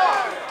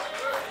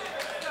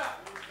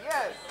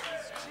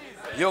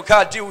 You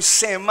can do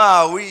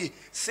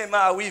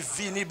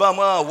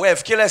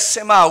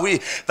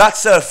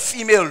that's a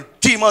female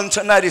demon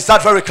tonight. Is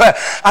that very clear?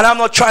 And I'm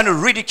not trying to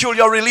ridicule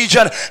your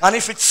religion, and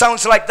if it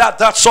sounds like that,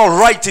 that's all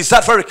right. Is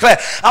that very clear?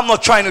 I'm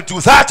not trying to do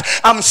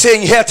that. I'm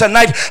saying here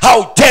tonight,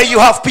 how dare you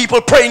have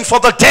people praying for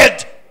the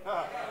dead?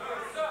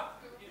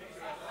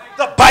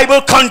 The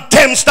Bible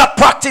condemns that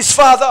practice,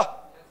 Father.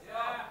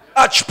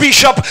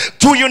 Archbishop,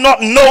 do you not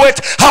know it?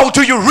 How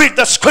do you read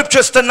the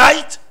scriptures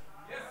tonight?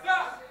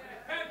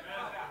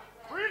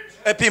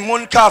 Et puis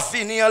moun ka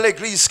fini à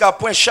l'église ka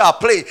point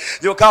chapelet,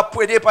 yo ka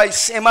prêter by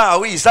Saint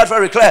Marie. Is that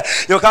very clear?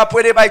 You ka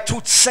prêter by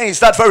tout saints. Is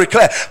that very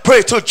clear?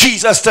 Pray to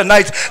Jesus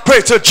tonight.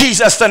 Pray to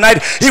Jesus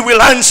tonight. He will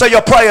answer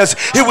your prayers.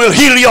 He will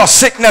heal your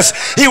sickness.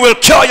 He will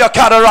cure your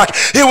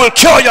cataract. He will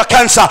cure your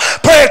cancer.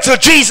 Pray to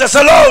Jesus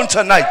alone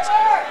tonight.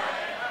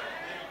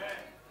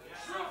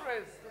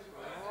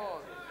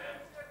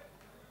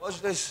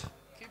 Watch this.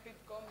 Keep it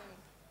coming.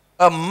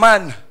 A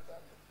man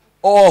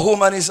or a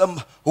woman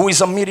who is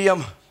a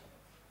medium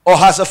or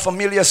has a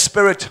familiar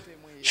spirit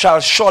shall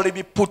surely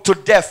be put to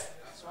death.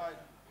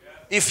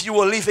 If you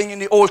were living in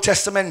the Old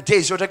Testament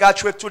days, you'd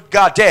have to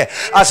God there.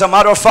 As a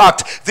matter of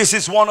fact, this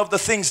is one of the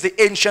things the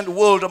ancient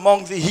world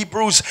among the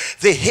Hebrews,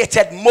 they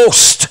hated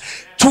most.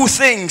 Two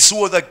things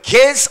were the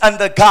gays and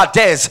the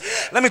Gades.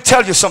 Let me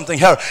tell you something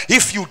here.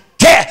 If you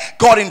dare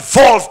got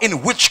involved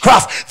in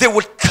witchcraft, they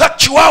would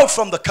cut you out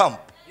from the camp.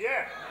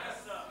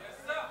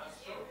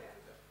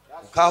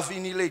 Qu'a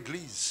vini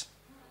l'église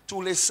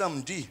tous les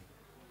samedis.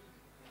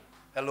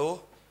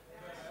 Hello?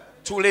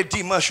 Tous les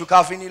dimanches,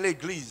 qu'a vini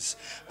l'église.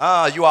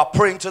 You are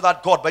praying to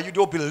that God, but you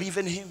don't believe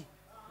in him.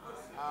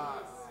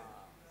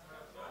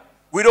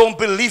 We don't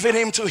believe in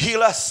him to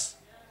heal us.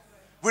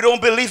 We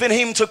don't believe in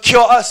him to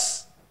cure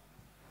us.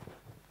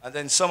 And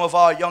then some of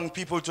our young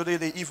people today,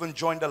 they even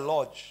join the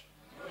lodge,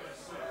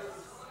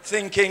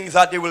 thinking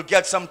that they will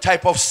get some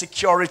type of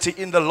security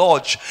in the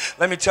lodge.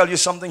 Let me tell you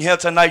something here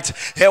tonight.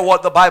 Hear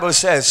what the Bible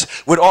says.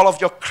 With all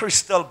of your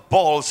crystal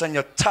balls and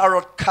your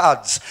tarot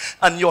cards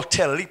and your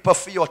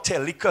telepathy or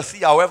telepathy,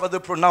 however they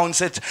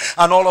pronounce it,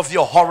 and all of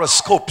your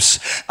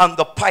horoscopes and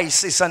the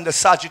Pisces and the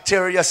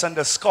Sagittarius and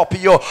the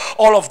Scorpio,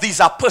 all of these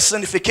are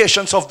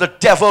personifications of the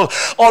devil.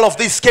 All of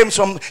these came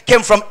from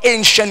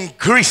ancient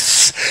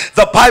Greece.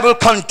 The Bible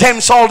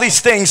condemns all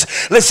these things.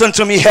 Listen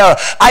to me here.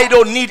 I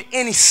don't need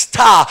any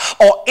star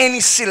or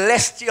any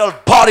celestial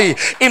body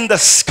in the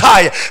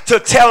sky to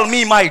tell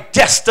me my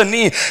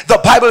destiny. The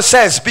Bible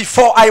says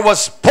before I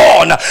was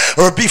born,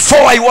 or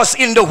before I was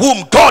in the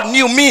womb, God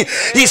knew me.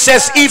 He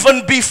says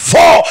even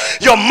before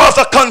your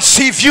mother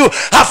conceived you,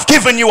 I've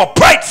given you a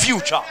bright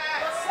future.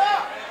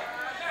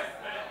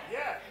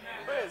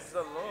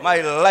 My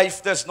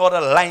life does not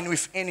align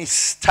with any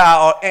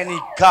star or any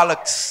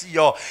galaxy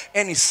or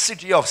any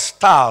city of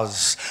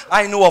stars.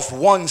 I know of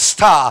one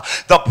star,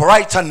 the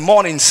bright and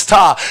morning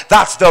star.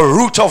 That's the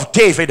root of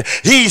David.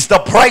 He's the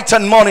bright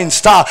and morning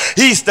star.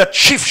 He's the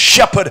chief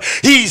shepherd.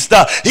 He's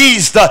the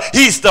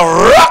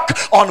rock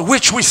on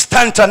which we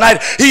stand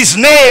tonight. His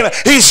name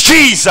is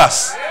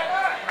Jesus.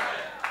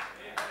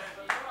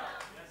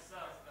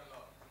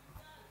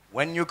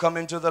 When you come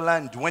into the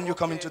land, when you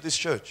come into this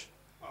church,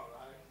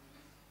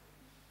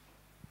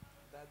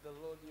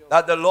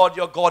 that the Lord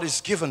your God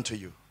is given to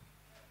you,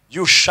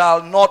 you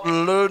shall not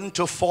learn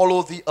to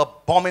follow the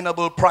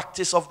abominable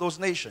practice of those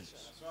nations.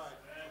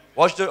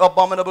 What's the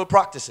abominable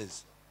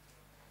practices?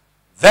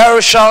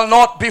 There shall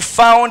not be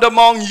found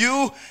among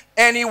you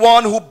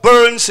anyone who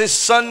burns his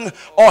son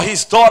or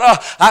his daughter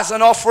as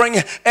an offering.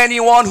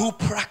 Anyone who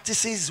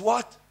practices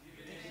what?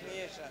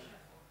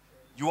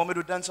 You want me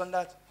to dance on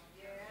that?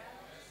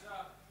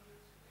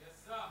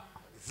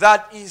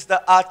 That is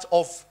the art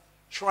of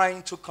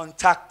trying to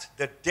contact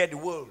the dead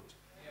world.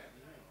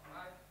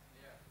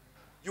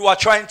 You are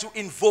trying to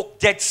invoke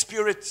dead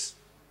spirits.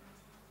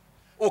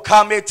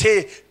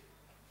 Okamete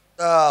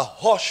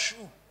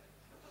horseshoe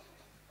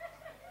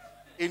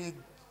in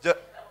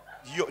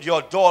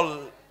your door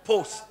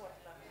post.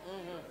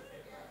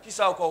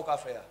 Kisa ou ka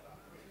fe?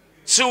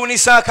 Si ou ni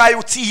san ka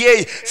ou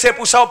tiye, c'est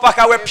pour ça ou pa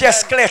ka we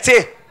pièce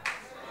clété.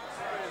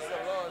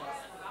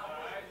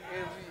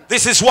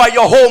 This is why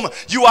your home,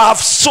 you have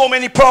so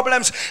many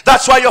problems.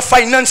 That's why your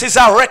finances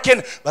are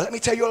wrecking. But let me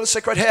tell you a little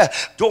secret here.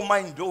 Don't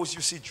mind those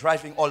you see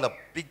driving all the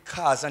big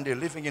cars and they're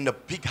living in the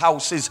big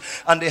houses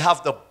and they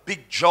have the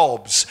big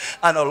jobs.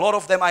 And a lot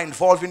of them are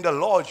involved in the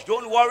lodge.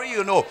 Don't worry,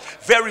 you know.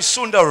 Very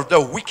soon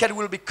the wicked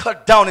will be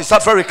cut down. Is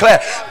that very clear?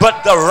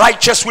 But the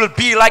righteous will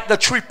be like the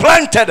tree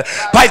planted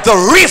by the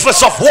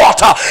rivers of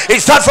water.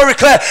 Is that very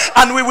clear?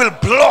 And we will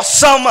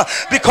blossom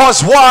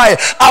because why?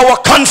 Our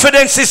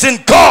confidence is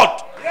in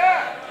God.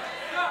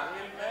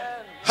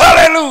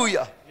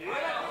 Hallelujah.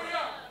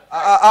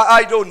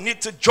 I don't need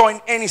to join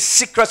any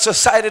secret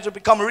society to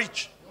become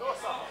rich.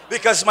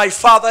 Because my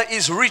father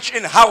is rich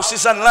in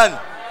houses and land.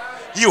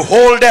 He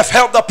holdeth,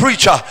 help the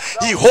preacher,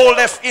 he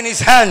holdeth in his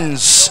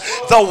hands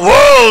the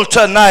world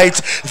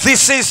tonight.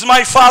 This is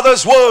my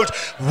father's world.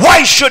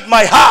 Why should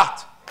my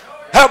heart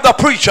help the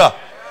preacher?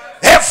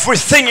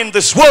 Everything in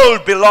this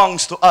world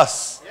belongs to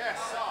us.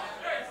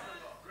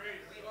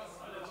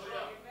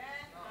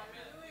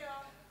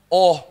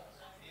 Or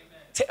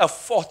a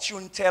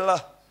fortune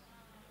teller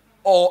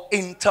or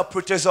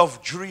interpreters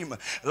of dream. Of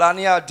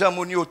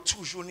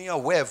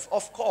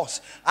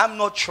course, I'm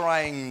not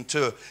trying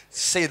to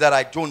say that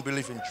I don't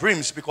believe in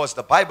dreams, because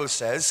the Bible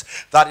says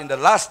that in the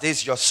last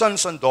days your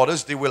sons and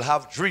daughters, they will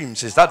have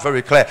dreams. Is that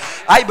very clear?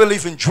 I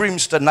believe in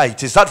dreams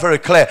tonight. Is that very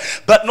clear?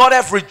 But not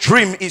every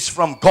dream is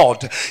from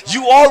God.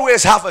 You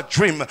always have a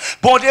dream.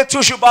 But is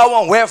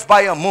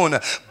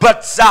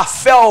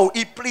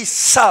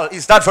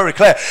that very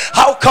clear?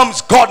 How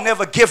comes God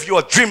never gave you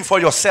a dream for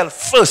yourself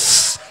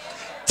first?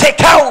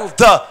 Take out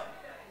the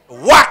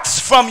wax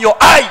from your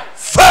eye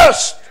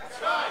first.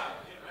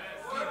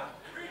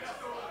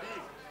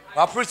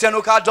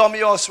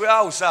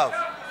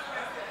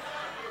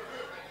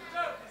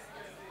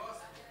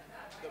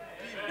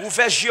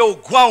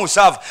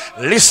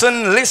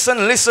 Listen.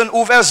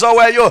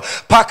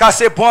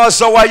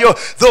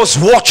 Those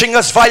watching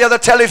us via the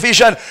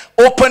television,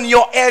 open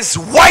your ears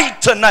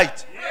wide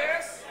tonight.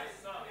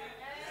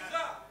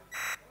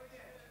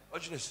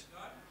 Watch this.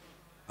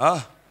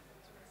 Huh?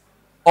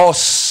 Or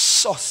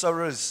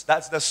sorcerers.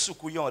 That's the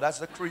Sukuyon. That's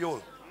the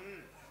Creole.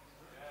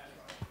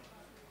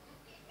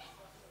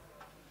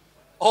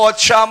 Or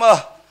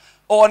charmer.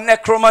 Or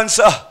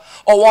necromancer.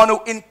 Or one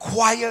who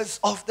inquires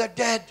of the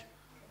dead.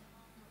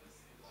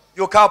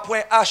 You can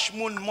point Ash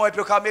Moon Moi.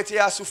 You can make it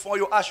as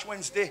you Ash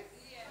Wednesday.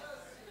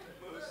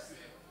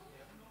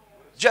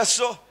 Just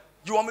so.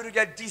 You want me to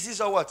get disease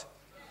or what?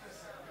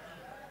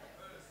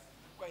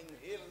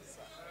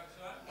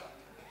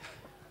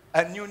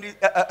 A new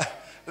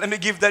let me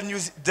give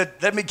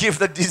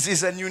the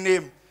disease a new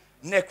name.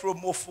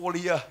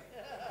 Necromophilia.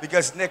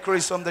 Because necro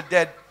is from the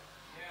dead.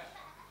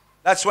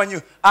 That's when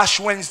you Ash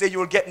Wednesday you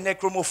will get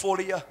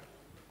necromophilia.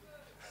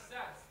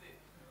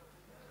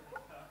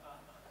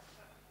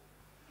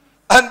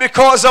 And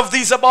because of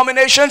these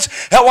abominations,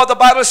 hear what the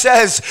Bible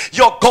says.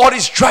 Your God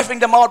is driving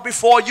them out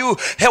before you.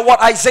 Hear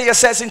what Isaiah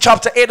says in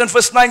chapter 8 and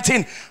verse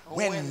 19.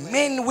 When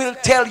men will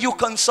tell you,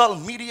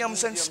 consult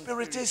mediums and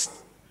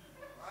spiritists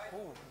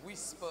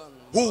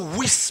who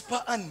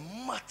whisper and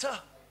mutter.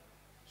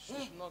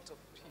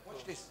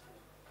 Watch this.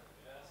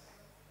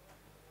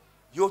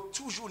 You're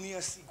toujours near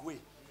Sigwe.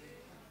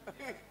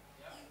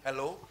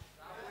 Hello?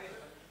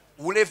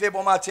 Vous levez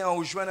bon matin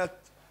ou joindre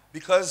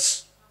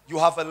because you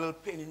have a little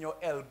pain in your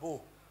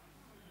elbow.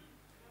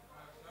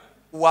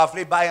 Ou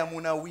avle bay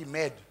amuna we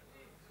med.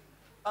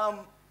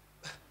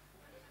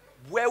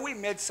 Where we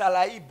med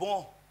salai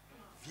bon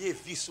vie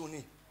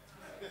visoni.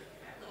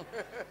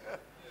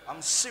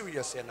 I'm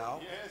serious here now.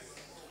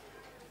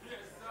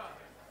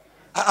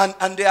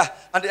 And they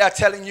are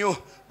telling you,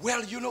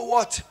 well, you know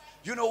what?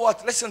 You know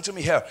what? Listen to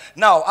me here.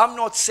 Now, I'm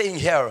not saying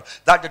here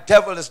that the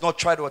devil does not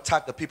try to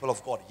attack the people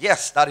of God.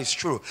 Yes, that is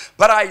true.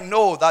 But I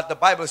know that the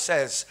Bible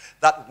says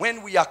that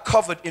when we are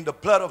covered in the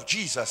blood of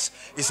Jesus,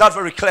 is that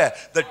very clear?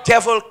 The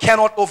devil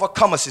cannot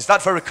overcome us. Is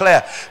that very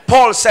clear?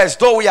 Paul says,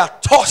 though we are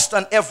tossed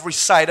on every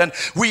side and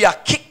we are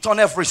kicked on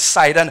every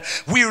side and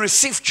we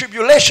receive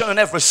tribulation on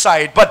every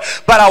side, but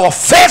our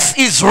faith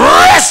is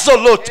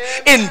resolute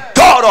in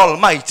God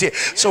Almighty.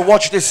 So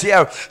watch this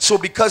here. So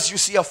because you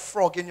see a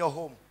frog in your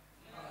home,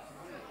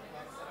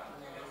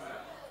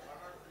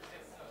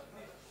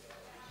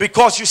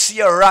 because you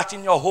see a rat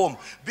in your home.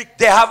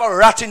 They have a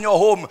rat in your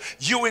home.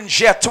 You in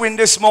Jetwin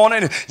this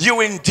morning. You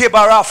in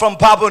Dibara from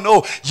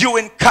Babono. You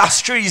in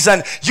Castries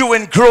and you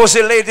in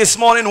Grosile this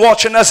morning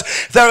watching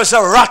us. There is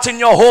a rat in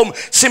your home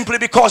simply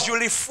because you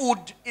leave food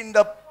in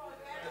the...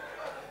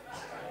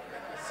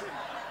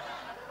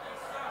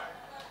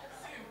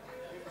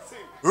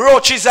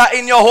 Roaches are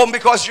in your home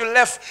because you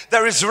left.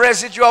 There is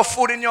residue of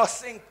food in your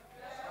sink.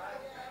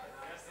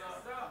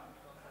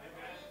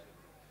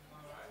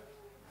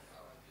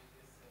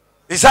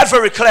 Is that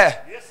very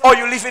clear? Yes, or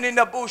you living in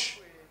the bush?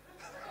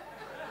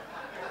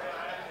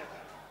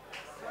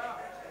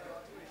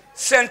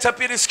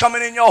 Centipede is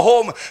coming in your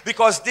home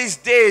because these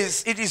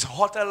days it is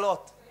hot a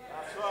lot.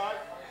 That's right.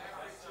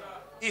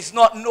 It's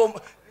not no.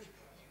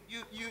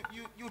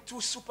 You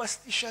too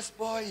superstitious,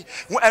 boy.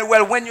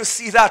 Well, when you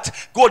see that,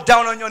 go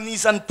down on your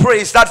knees and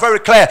pray. Is that very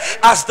clear?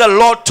 Ask the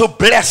Lord to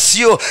bless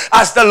you.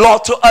 Ask the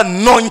Lord to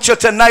anoint you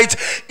tonight.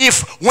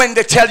 If when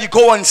they tell you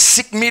go and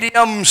seek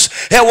mediums,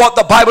 hear what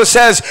the Bible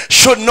says.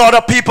 Should not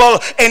a people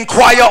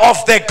inquire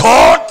of their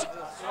God?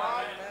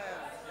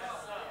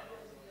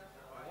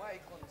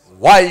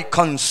 Why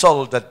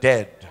consult the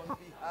dead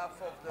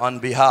on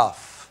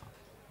behalf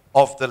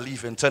of the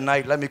living?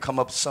 Tonight, let me come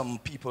up some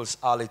people's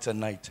alley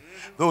tonight.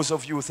 Those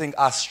of you who think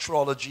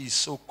astrology is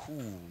so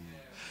cool.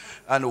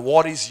 And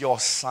what is your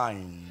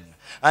sign?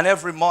 And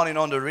every morning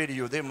on the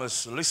radio, they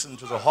must listen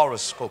to the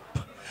horoscope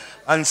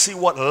and see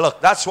what luck.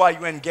 That's why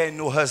you ain't getting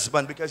no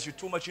husband, because you're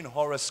too much in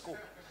horoscope.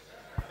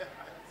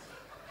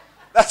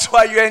 That's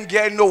why you ain't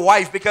getting no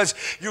wife, because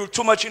you're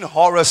too much in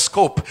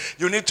horoscope.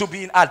 You need to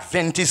be in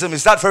Adventism.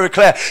 Is that very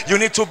clear? You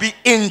need to be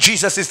in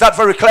Jesus. Is that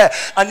very clear?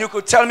 And you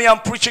could tell me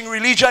I'm preaching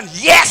religion.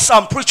 Yes,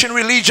 I'm preaching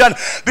religion,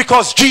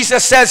 because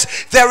Jesus says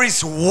there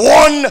is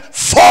one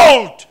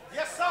fold.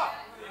 Yes, sir.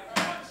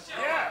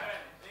 Yeah.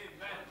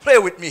 Play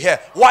with me here.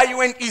 Why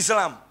you in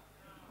Islam?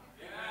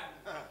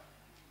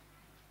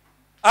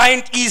 I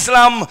ain't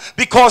Islam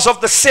because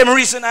of the same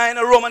reason I ain't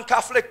a Roman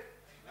Catholic.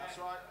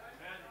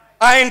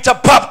 I ain't a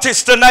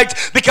Baptist tonight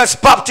because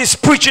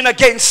Baptist preaching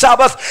against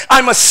Sabbath.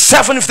 I'm a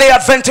Seventh-day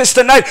Adventist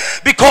tonight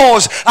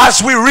because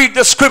as we read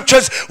the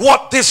scriptures,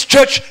 what this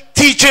church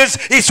teaches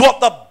is what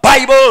the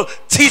Bible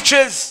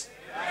teaches.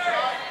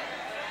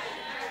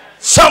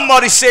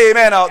 Somebody say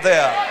amen out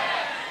there.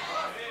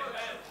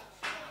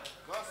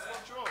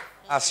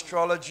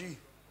 Astrology.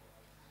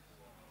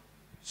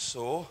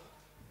 So,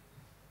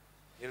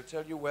 it'll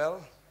tell you,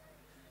 well,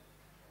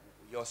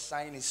 your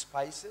sign is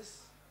Pisces.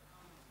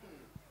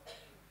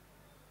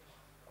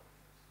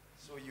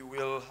 So you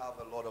will have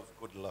a lot of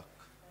good luck.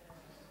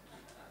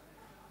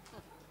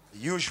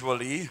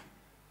 Usually,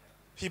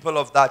 people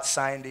of that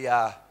sign, they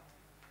are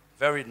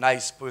very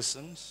nice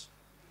persons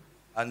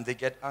and they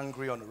get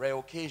angry on rare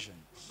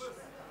occasions.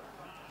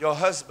 Your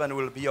husband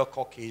will be a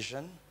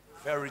Caucasian,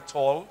 very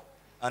tall,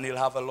 and he'll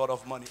have a lot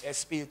of money.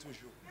 S.D.A.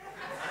 toujours.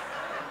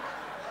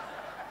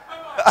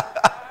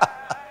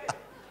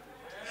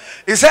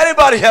 Is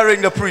anybody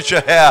hearing the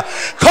preacher here?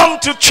 Come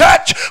to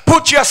church,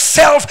 put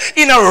yourself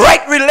in a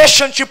right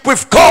relationship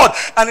with God,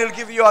 and he'll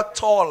give you a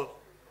tall,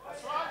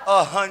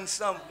 a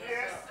handsome,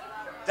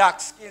 dark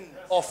skin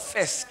or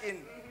fair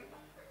skin,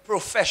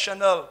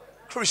 professional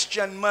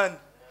Christian man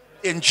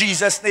in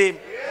Jesus' name.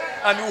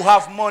 And who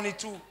have money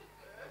too.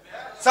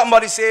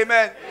 Somebody say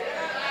amen.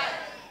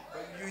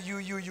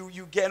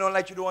 You getting on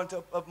like you don't want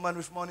a man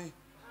with money.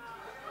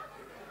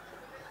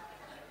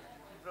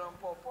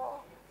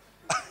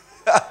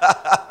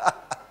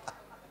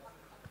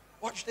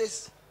 Watch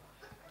this.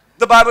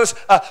 The Bible's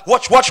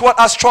watch what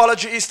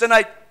astrology is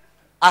tonight.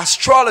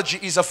 Astrology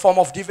is a form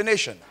of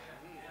divination.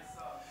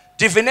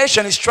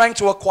 Divination is trying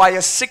to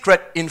acquire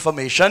secret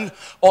information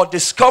or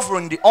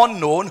discovering the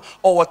unknown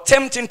or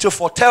attempting to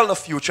foretell the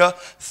future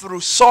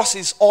through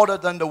sources other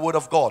than the word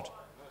of God.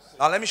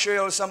 Now let me show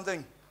you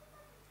something.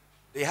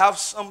 They have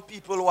some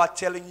people who are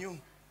telling you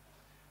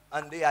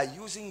and they are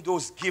using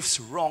those gifts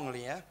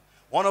wrongly.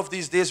 One of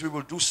these days we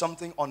will do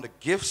something on the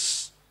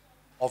gifts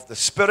of the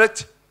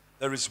Spirit.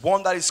 There is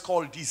one that is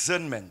called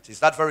discernment. Is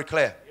that very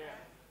clear? Yeah.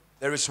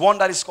 There is one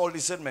that is called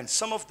discernment.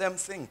 Some of them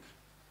think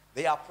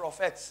they are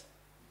prophets.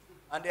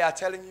 And they are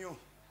telling you,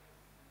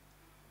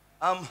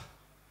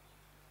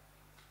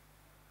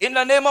 in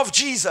the name of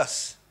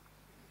Jesus,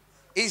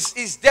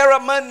 is there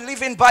a man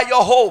living by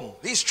your home?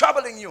 He's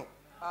troubling you.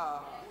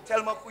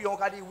 Tell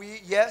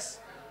me, yes.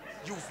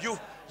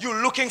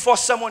 You looking for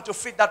someone to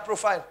fit that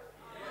profile.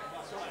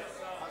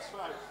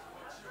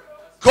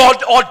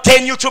 God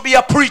ordained you to be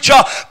a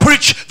preacher.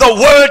 Preach the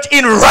word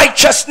in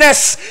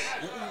righteousness.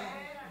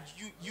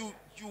 You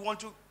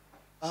want to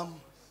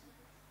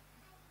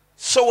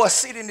sow a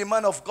seed in the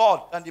man of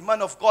God, and the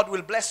man of God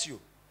will bless you.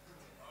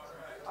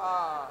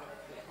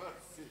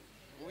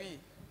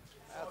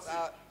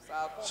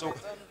 So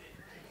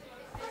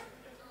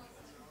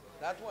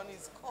that one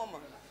is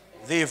common.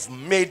 They've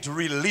made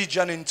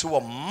religion into a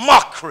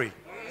mockery.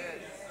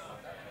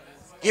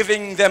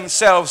 Giving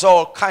themselves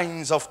all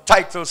kinds of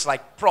titles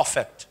like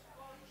prophet.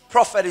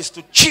 Prophet is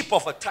too cheap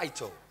of a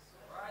title.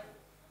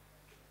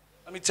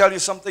 Let me tell you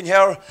something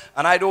here,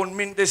 and I don't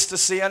mean this to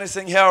say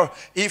anything here.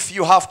 If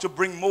you have to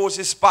bring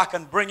Moses back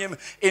and bring him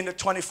in the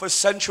 21st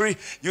century,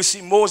 you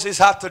see Moses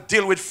had to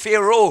deal with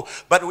Pharaoh,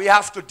 but we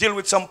have to deal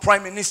with some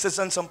prime ministers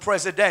and some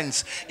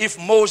presidents. If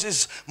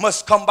Moses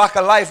must come back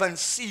alive and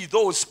see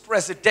those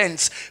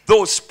presidents,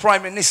 those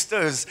prime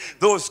ministers,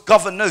 those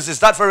governors,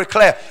 is that very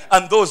clear?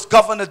 And those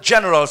governor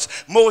generals,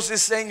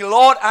 Moses saying,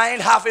 Lord, I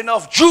ain't have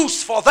enough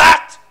juice for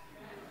that.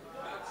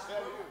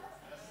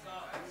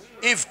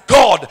 If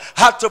God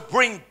had to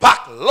bring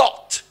back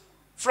Lot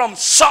from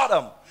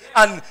Sodom,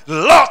 and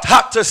Lot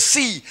had to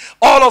see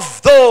all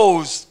of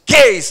those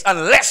gays and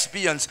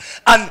lesbians,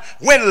 and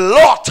when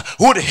Lot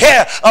would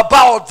hear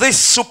about this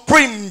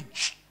Supreme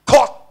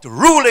Court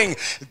ruling,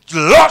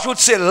 Lot would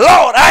say,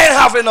 Lord, I ain't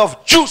have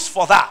enough juice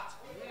for that.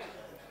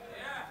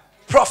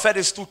 Prophet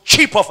is too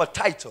cheap of a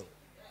title.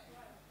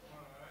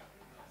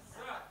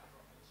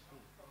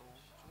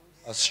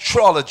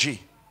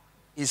 Astrology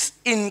is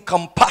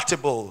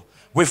incompatible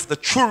with the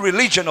true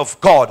religion of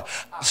God.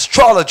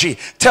 Astrology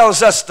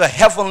tells us the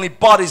heavenly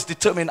bodies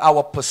determine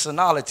our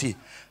personality,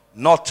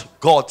 not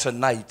God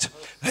tonight.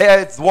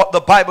 Hear what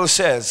the Bible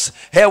says.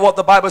 Hear what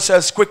the Bible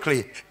says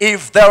quickly.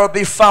 If there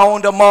be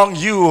found among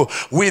you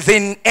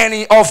within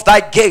any of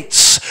thy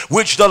gates,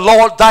 which the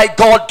Lord thy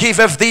God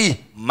giveth thee,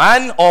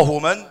 man or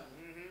woman,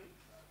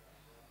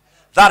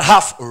 that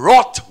hath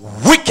wrought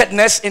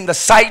wickedness in the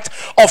sight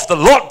of the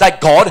Lord thy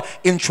God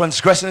in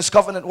transgressing his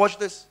covenant. Watch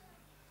this.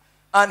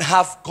 And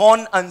have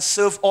gone and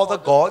served other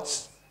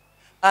gods,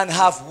 and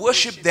have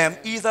worshipped them,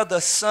 either the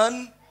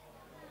sun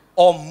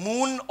or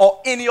moon or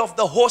any of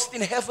the host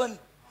in heaven.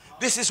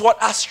 This is what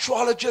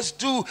astrologers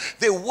do.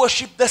 They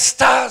worship the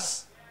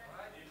stars.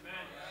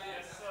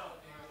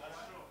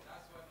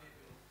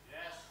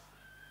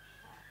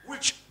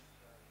 Which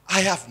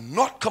I have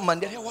not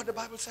commanded. Hear what the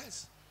Bible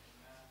says.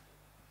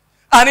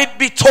 And it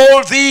be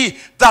told thee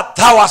that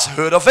thou hast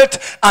heard of it,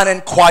 and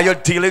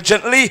inquired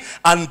diligently,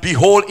 and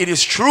behold, it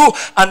is true,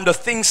 and the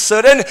thing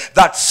certain,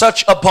 that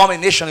such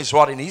abomination is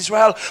wrought in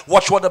Israel.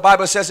 Watch what the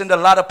Bible says in the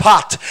latter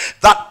part.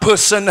 That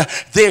person,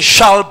 they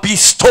shall be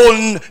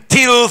stoned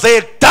till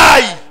they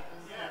die.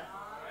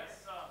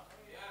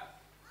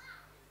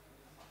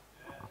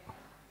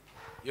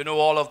 You know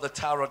all of the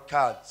tarot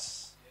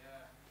cards.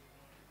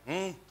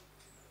 And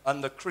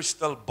the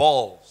crystal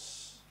balls.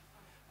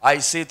 I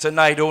say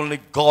tonight, only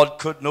God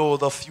could know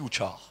the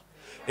future.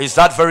 Is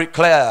that very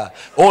clear?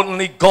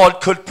 Only God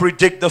could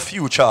predict the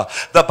future.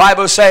 The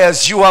Bible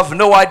says you have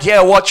no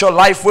idea what your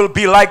life will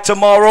be like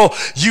tomorrow.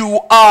 You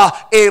are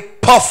a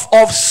puff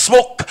of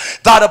smoke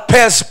that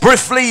appears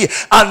briefly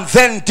and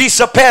then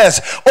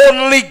disappears.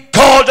 Only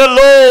God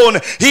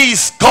alone.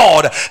 He's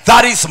God.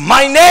 That is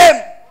my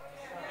name.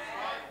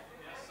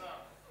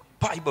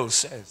 Bible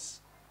says,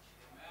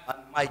 and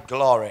my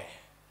glory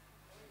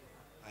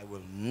I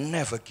will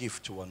never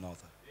give to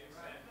another.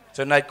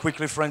 Tonight,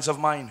 quickly, friends of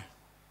mine,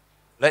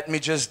 let me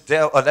just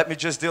deal a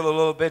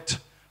little bit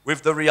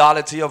with the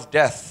reality of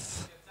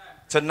death.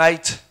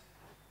 Tonight,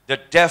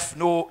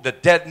 The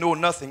dead know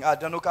nothing. I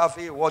don't know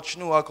cafe, watch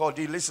no, I call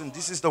listen,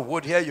 this is the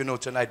word here,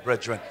 tonight,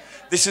 brethren.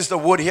 This is the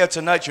word here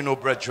tonight,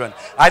 brethren.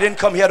 I didn't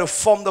come here to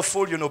form the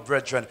fool,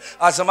 brethren.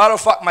 As a matter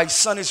of fact, my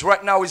son is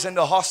right now in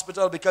the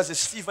hospital because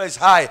his fever is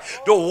high.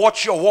 Don't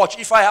watch your watch.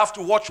 If I have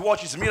to watch,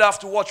 it's me that have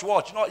to watch,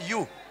 not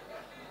you.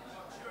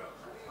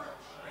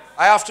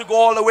 I have to go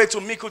all the way to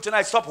Miku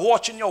tonight. Stop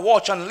watching your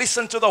watch and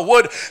listen to the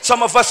word.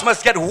 Some of us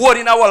must get word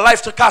in our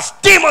life to cast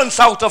demons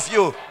out of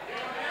you.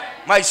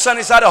 My son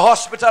is at a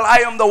hospital. I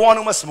am the one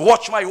who must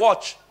watch my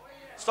watch.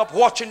 Stop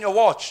watching your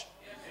watch.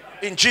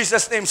 In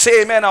Jesus' name,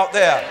 say amen out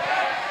there.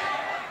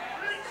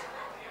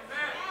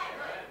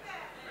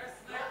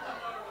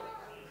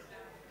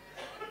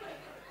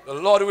 The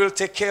Lord will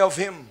take care of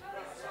him.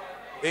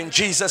 In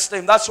Jesus'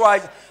 name. That's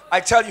why I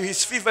tell you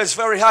his fever is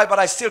very high, but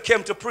I still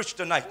came to preach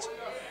tonight.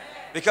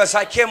 Because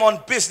I came on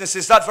business.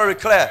 Is that very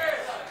clear?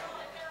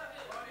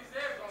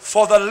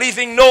 For the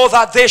living know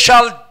that they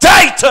shall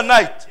die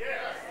tonight.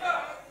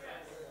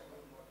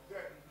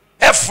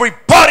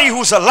 Everybody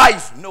who's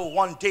alive know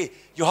one day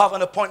you have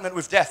an appointment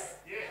with death.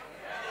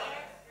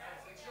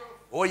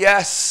 Oh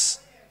yes.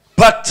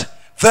 But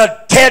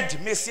the dead,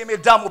 the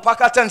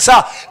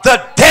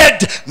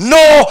dead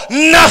know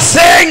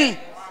nothing.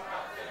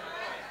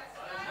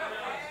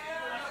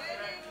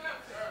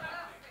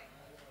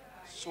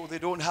 So they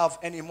don't have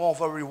any more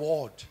of a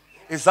reward.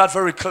 Is that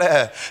very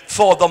clear?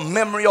 For the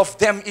memory of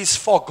them is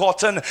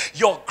forgotten.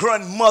 Your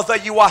grandmother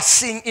you are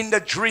seeing in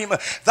the dream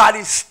that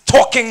is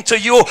talking to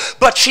you,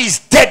 but she's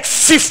dead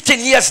 15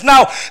 years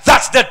now.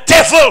 That's the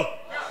devil.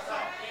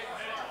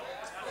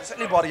 Is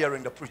anybody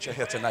hearing the preacher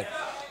here tonight?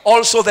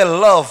 Also they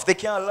love. They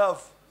can't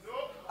love.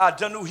 I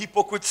don't know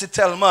hypocrites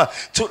tell me.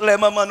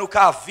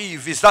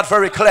 Is that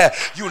very clear?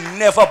 You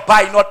never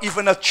buy not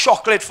even a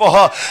chocolate for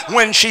her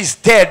when she's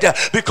dead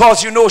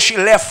because you know she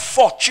left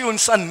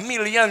fortunes and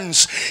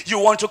millions. You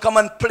want to come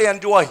and play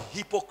and do a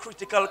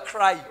hypocritical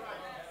cry.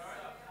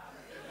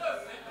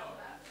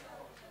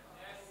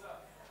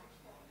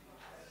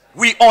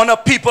 We honor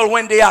people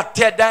when they are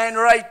dead and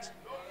right.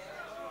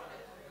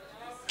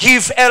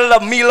 Give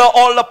Elder Miller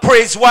all the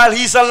praise while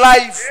he's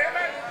alive.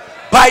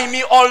 Buy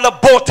me all the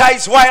bow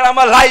ties while I'm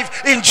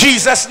alive in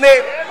Jesus'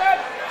 name.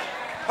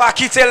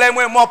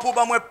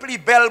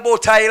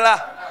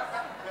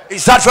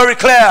 Is that very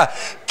clear?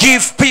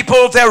 Give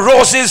people their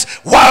roses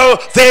while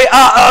they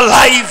are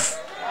alive.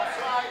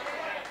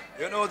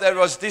 You know, there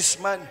was this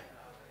man,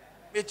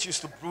 it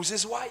used to bruise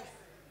his wife.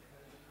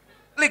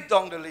 Lick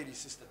down the lady,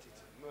 Sister Titi.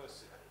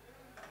 Mercy.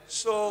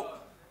 So,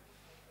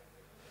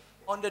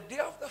 on the day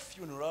of the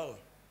funeral,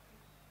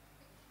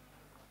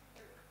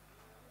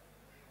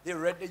 they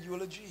read the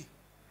eulogy.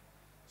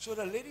 So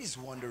the lady is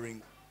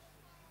wondering,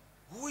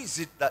 who is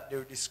it that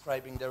they're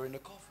describing there in the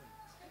coffin?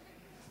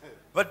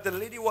 But the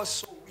lady was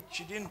so weak,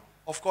 she didn't,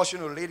 of course,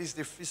 ladies,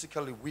 they're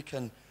physically weak,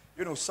 and,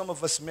 some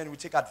of us men, we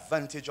take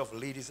advantage of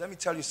ladies. Let me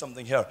tell you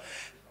something here.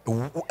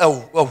 A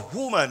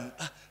woman,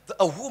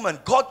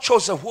 God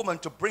chose a woman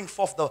to bring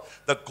forth the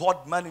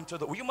God-man into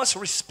the... You must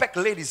respect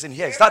ladies in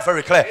here. Is that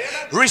very clear?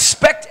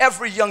 Respect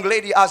every young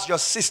lady as your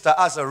sister,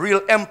 as a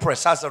real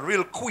empress, as a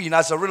real queen,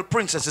 as a real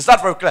princess. Is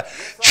that very clear?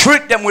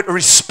 Treat them with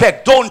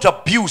respect. Don't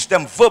abuse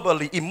them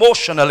verbally,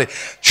 emotionally.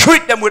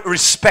 Treat them with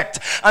respect.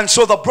 And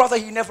so the brother,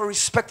 he never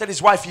respected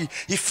his wife.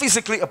 He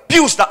physically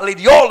abused that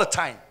lady all the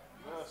time.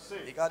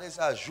 He got his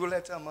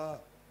Juliette, man.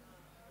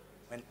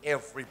 When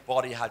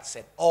everybody had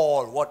said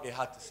all what they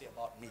had to say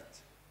about meat.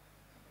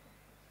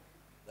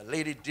 The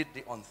lady did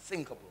the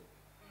unthinkable.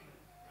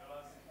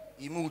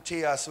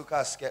 Imute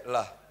asukasket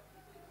la.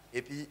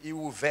 Epi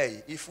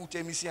iuvei.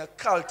 Ifute misi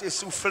kalte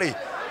soufflé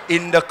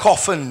in the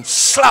coffin.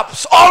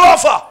 Slaps all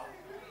over.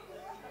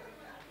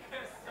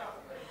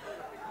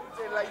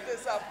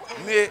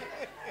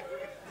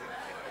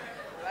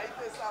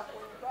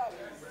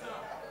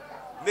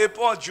 Me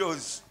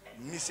ponjos.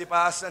 Mi se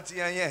pa senti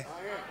rien.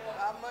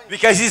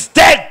 Because he's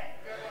dead.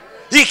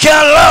 He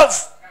can't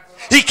love.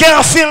 He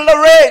can't feel the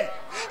rain.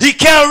 He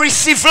can't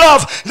receive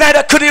love.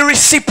 Neither could he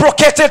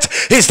reciprocate it.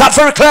 Is that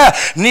very clear?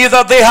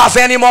 Neither they have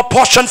any more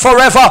portion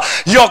forever.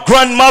 Your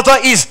grandmother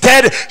is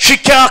dead. She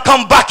can't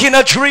come back in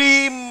a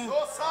dream.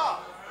 No, sir.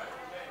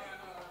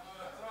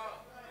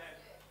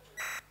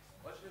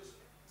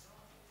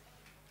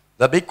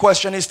 The big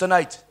question is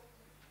tonight,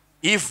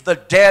 if the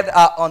dead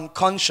are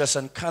unconscious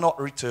and cannot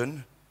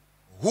return,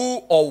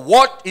 who or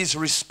what is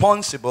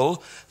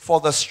responsible for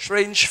the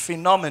strange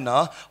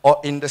phenomena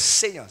or in the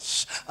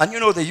seance? And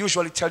they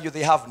usually tell you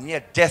they have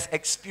near-death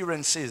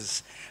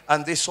experiences.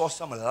 And they saw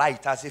some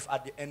light as if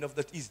at the end of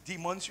it's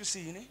demons you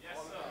see, innit? Yes,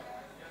 sir.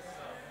 Yes,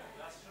 sir.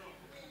 That's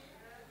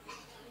true.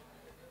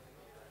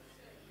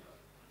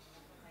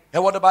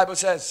 Hear what the Bible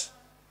says.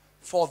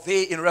 For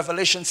they, in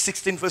Revelation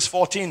 16 verse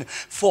 14,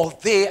 for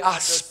they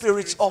are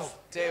spirits of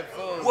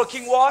devils.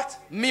 Working what?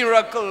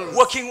 Miracles.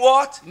 Working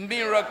what?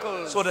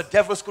 Miracles. So the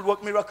devils could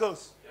work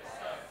miracles. Yes,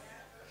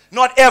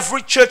 Not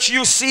every church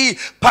you see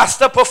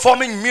pastor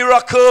performing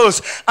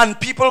miracles and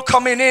people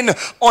coming in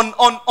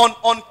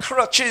on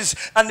crutches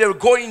and they're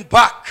going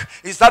back.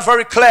 Is that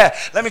very clear?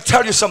 Let me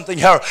tell you something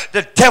here.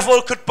 The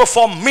devil could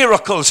perform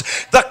miracles.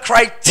 The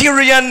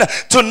criterion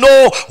to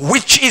know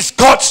which is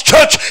God's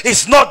church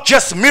is not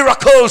just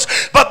miracles,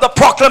 but the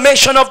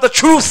proclamation of the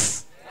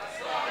truth.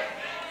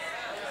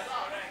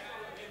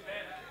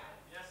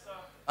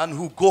 And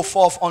who go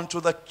forth unto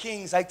the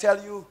kings, I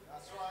tell you.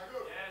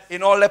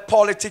 In all their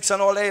politics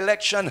and all their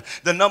election,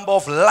 the number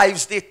of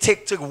lives they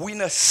take to win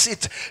a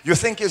seat, you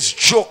think it's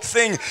joke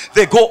thing.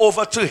 They go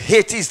over to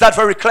Haiti. Is that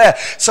very clear?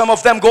 Some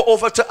of them go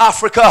over to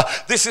Africa.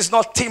 This is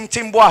not Tim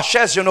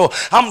Boishes, you know.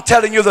 I'm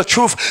telling you the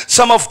truth.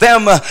 Some of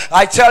them,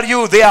 I tell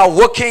you, they are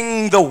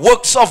working the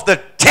works of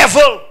the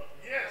devil.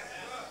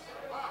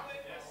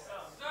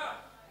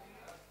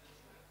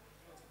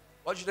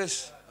 Watch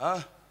this.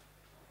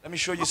 Let me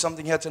show you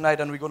something here tonight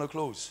and we're going to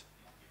close.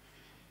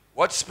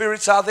 What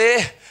spirits are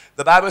there?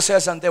 The Bible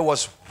says, and there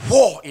was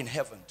war in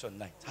heaven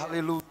tonight.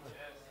 Hallelujah.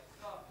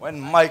 When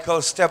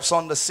Michael steps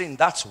on the scene,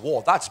 that's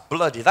war. That's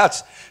bloody.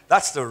 That's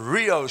the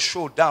real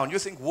showdown. You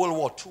think World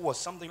War II was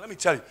something? Let me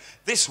tell you,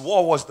 this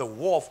war was the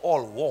war of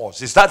all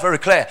wars. Is that very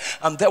clear?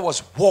 And there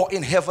was war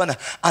in heaven,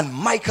 and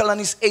Michael and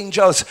his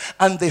angels,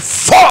 and they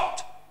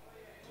fought.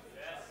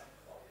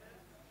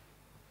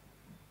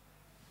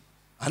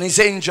 And his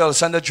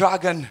angels and the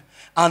dragon,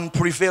 and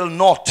prevail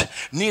not,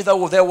 neither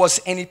there was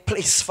any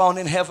place found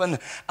in heaven.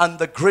 And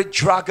the great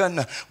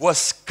dragon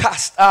was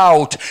cast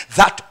out,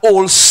 that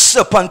old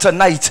serpent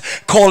tonight,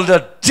 called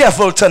the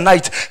devil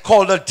tonight,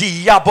 called the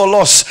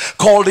diabolos,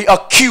 called the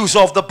accuser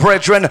of the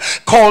brethren,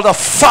 called the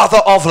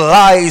father of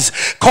lies,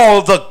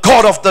 called the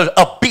god of the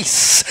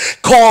abyss,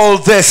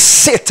 called the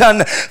Satan,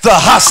 the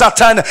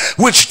Hasatan,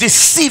 which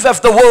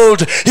deceiveth the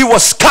world. He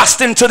was cast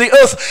into the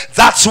earth.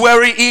 That's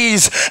where he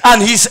is, and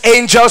his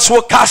angels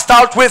were cast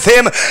out with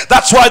him.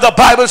 That's why the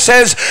Bible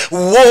says,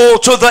 woe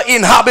to the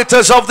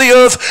inhabitants of the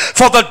earth,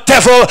 for the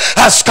devil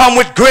has come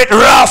with great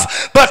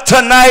wrath. But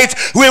tonight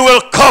we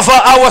will cover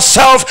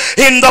ourselves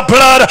in the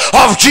blood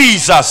of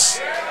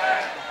Jesus.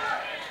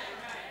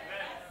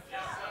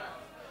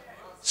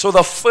 So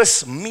the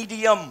first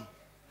medium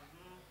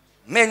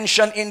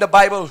mentioned in the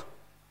Bible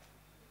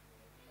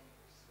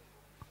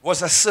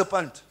was a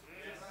serpent.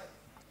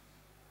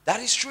 That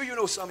is true, you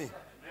know, Sammy.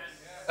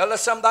 Elder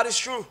Sam, that is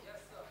true.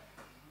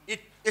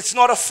 It's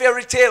not a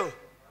fairy tale.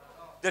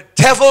 The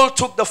devil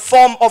took the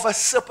form of a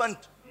serpent.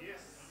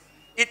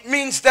 It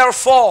means,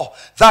 therefore,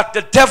 that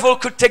the devil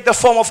could take the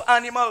form of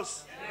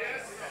animals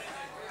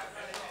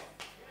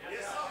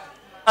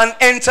and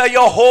enter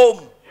your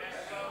home.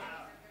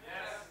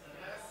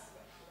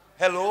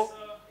 Hello?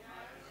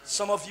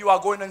 Some of you are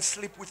going and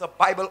sleep with a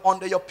Bible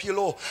under your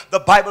pillow. The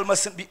Bible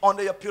mustn't be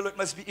under your pillow. It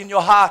must be in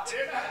your heart.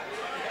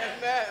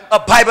 A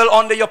Bible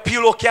under your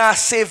pillow can't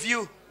save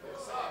you.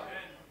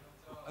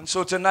 And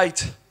so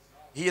tonight,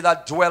 he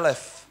that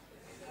dwelleth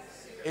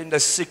in the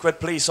secret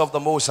place of the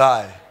Most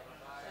High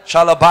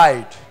shall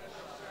abide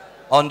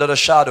under the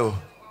shadow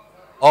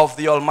of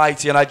the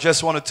Almighty. And I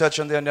just want to touch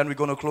on there, and then we're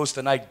going to close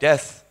tonight.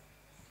 Death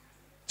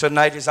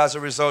tonight is as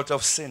a result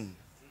of sin.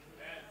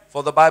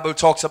 For the Bible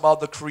talks about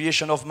the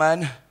creation of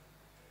man,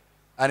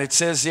 and it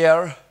says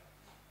here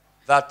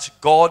that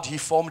God, he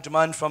formed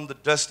man from the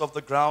dust of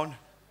the ground,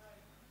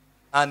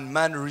 and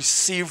man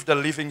received a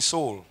living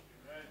soul.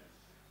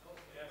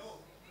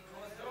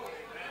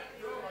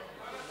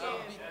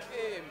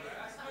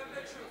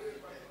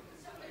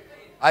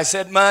 I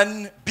said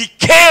man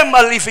became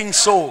a living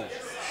soul.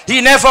 He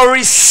never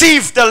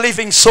received a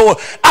living soul.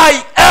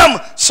 I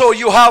am. So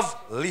you have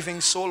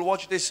living soul.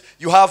 Watch this.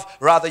 You have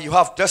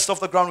dust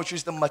of the ground, which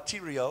is the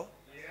material,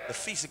 the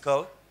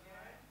physical,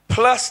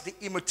 plus the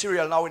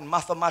immaterial. Now in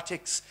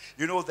mathematics,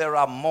 you know there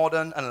are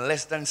modern and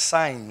less than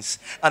signs.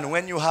 And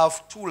when you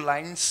have two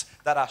lines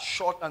that are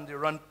short and they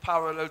run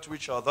parallel to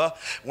each other,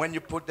 when you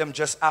put them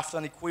just after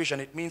an equation,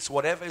 it means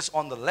whatever is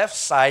on the left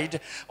side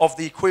of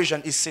the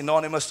equation is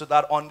synonymous to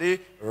that on the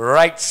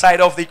right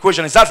side of the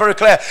equation. Is that very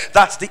clear?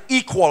 That's the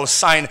equal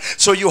sign.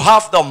 So you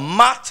have the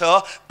matter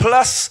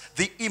plus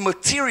the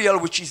immaterial,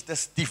 which is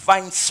this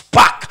divine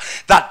spark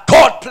that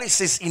God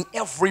places in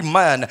every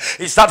man.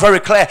 Is that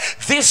very clear?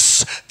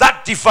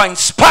 That divine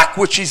spark,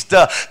 which is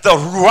the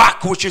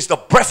ruach, which is the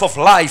breath of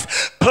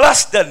life,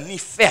 plus the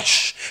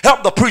nefesh.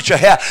 Help the preacher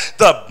here.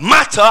 The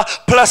matter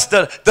plus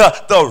the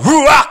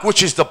ruach,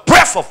 which is the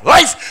breath of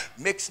life,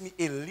 makes me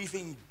a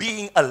living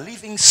being, a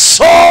living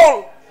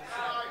soul.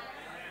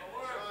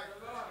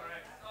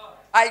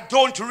 I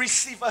don't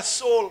receive a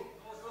soul.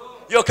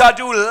 You can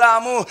do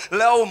lamu,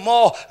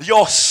 leomo.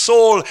 Your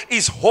soul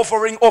is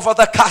hovering over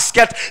the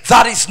casket.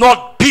 That is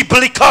not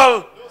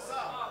biblical.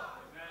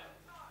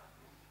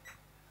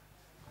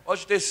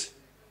 Watch this.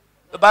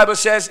 The Bible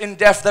says in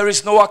death there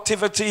is no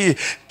activity.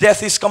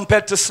 Death is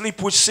compared to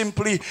sleep, which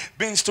simply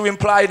means to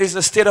imply it is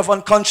a state of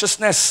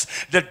unconsciousness.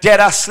 The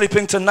dead are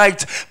sleeping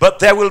tonight, but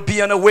there will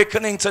be an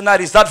awakening tonight.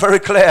 Is that very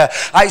clear?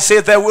 I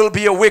say there will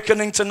be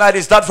awakening tonight.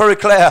 Is that very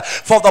clear?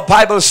 For the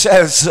Bible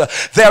says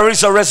there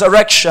is a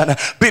resurrection.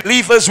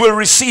 Believers will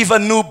receive a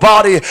new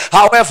body.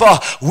 However,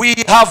 we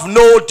have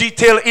no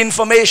detailed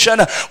information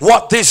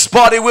what this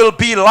body will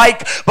be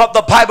like, but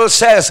the Bible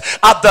says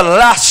at the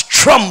last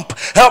trump,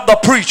 help the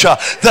preacher,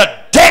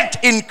 the dead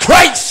in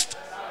Christ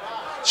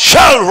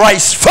shall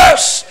rise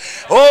first.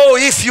 Oh,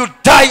 if you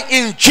die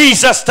in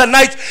Jesus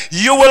tonight,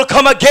 you will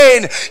come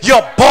again.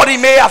 Your body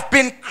may have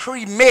been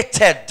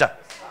cremated.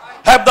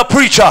 Help the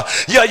preacher.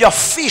 Your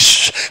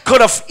fish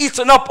could have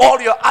eaten up all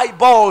your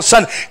eyeballs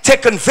and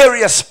taken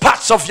various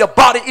parts of your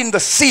body in the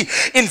sea,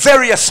 in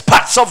various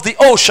parts of the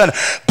ocean.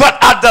 But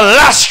at the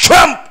last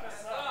trump,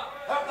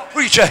 help the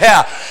preacher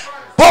here,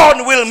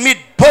 bone will meet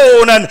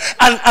bone, and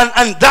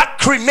that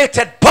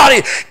cremated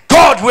body,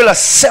 God will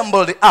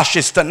assemble the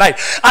ashes tonight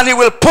and he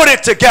will put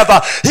it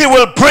together. He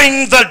will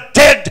bring the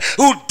dead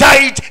who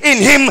died in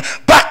him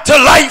back to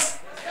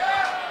life.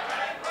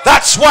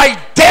 That's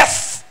why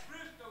death,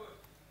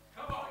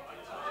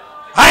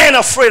 I ain't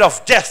afraid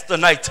of death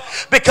tonight,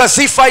 because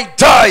if I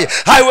die,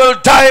 I will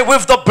die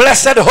with the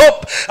blessed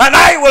hope, and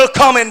I will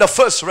come in the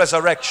first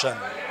resurrection.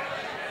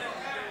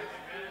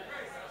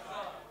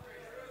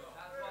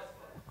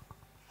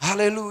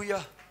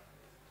 Hallelujah.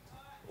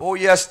 Oh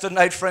yes,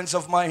 tonight, friends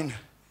of mine,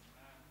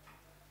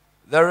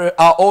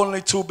 there are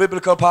only two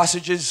biblical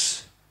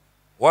passages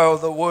where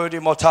the word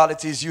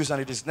immortality is used,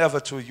 and it is never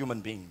to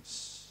human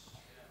beings.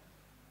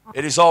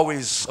 It is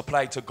always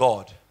applied to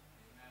God.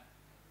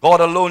 God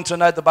alone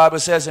tonight, the Bible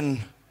says in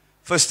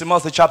 1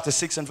 Timothy chapter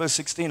 6 and verse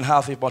 16,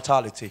 have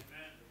immortality.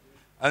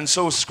 And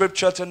so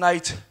scripture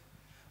tonight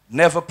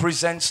never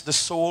presents the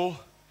soul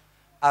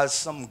as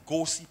some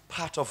ghostly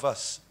part of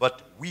us,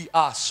 but we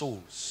are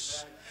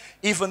souls.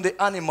 Even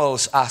the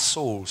animals are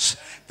souls.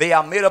 They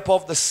are made up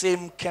of the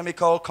same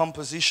chemical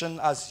composition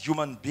as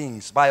human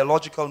beings,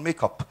 biological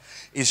makeup.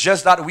 It's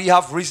just that we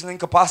have reasoning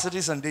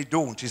capacities and they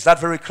don't. Is that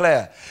very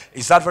clear?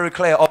 Is that very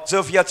clear?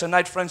 Observe here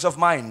tonight, friends of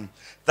mine,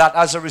 that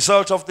as a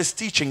result of this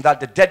teaching that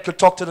the dead could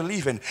talk to the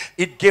living,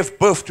 it gave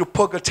birth to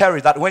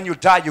purgatory, that when you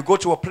die, you go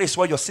to a place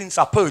where your sins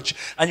are purged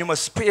and you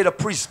must pay the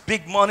priest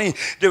big money.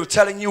 They were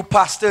telling you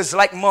pastors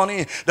like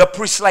money, the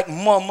priests like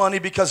more money,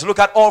 because look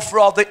at all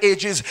throughout the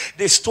ages,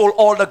 they stole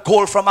all the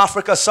gold from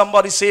Africa.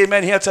 Somebody say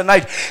amen here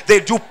tonight.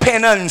 They do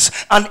penance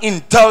and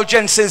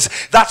indulgences.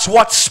 That's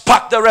what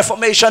sparked the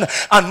Reformation.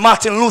 And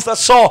Martin Luther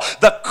saw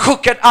the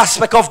crooked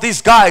aspect of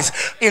these guys.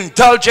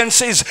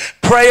 Indulgences,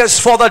 prayers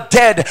for the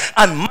dead,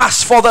 and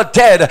mass for the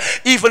dead,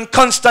 even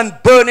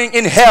constant burning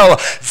in hell,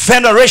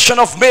 veneration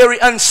of Mary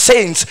and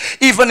saints,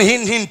 even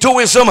in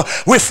Hinduism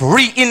with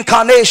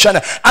reincarnation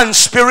and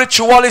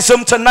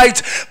spiritualism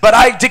tonight. But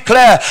I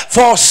declare,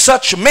 for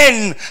such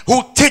men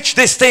who teach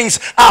these things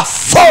are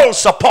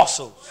false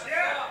apostles.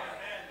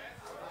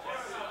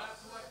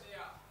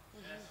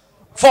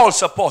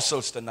 False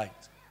apostles tonight.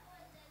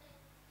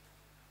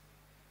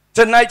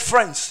 Tonight,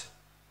 friends,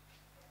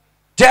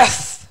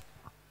 death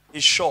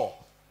is sure.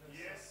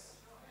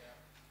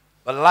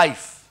 But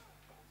life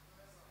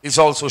is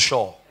also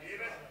sure.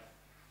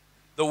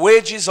 The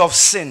wages of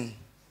sin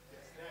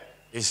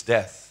is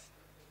death,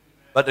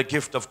 but the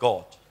gift of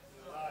God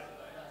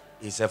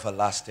is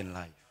everlasting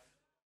life.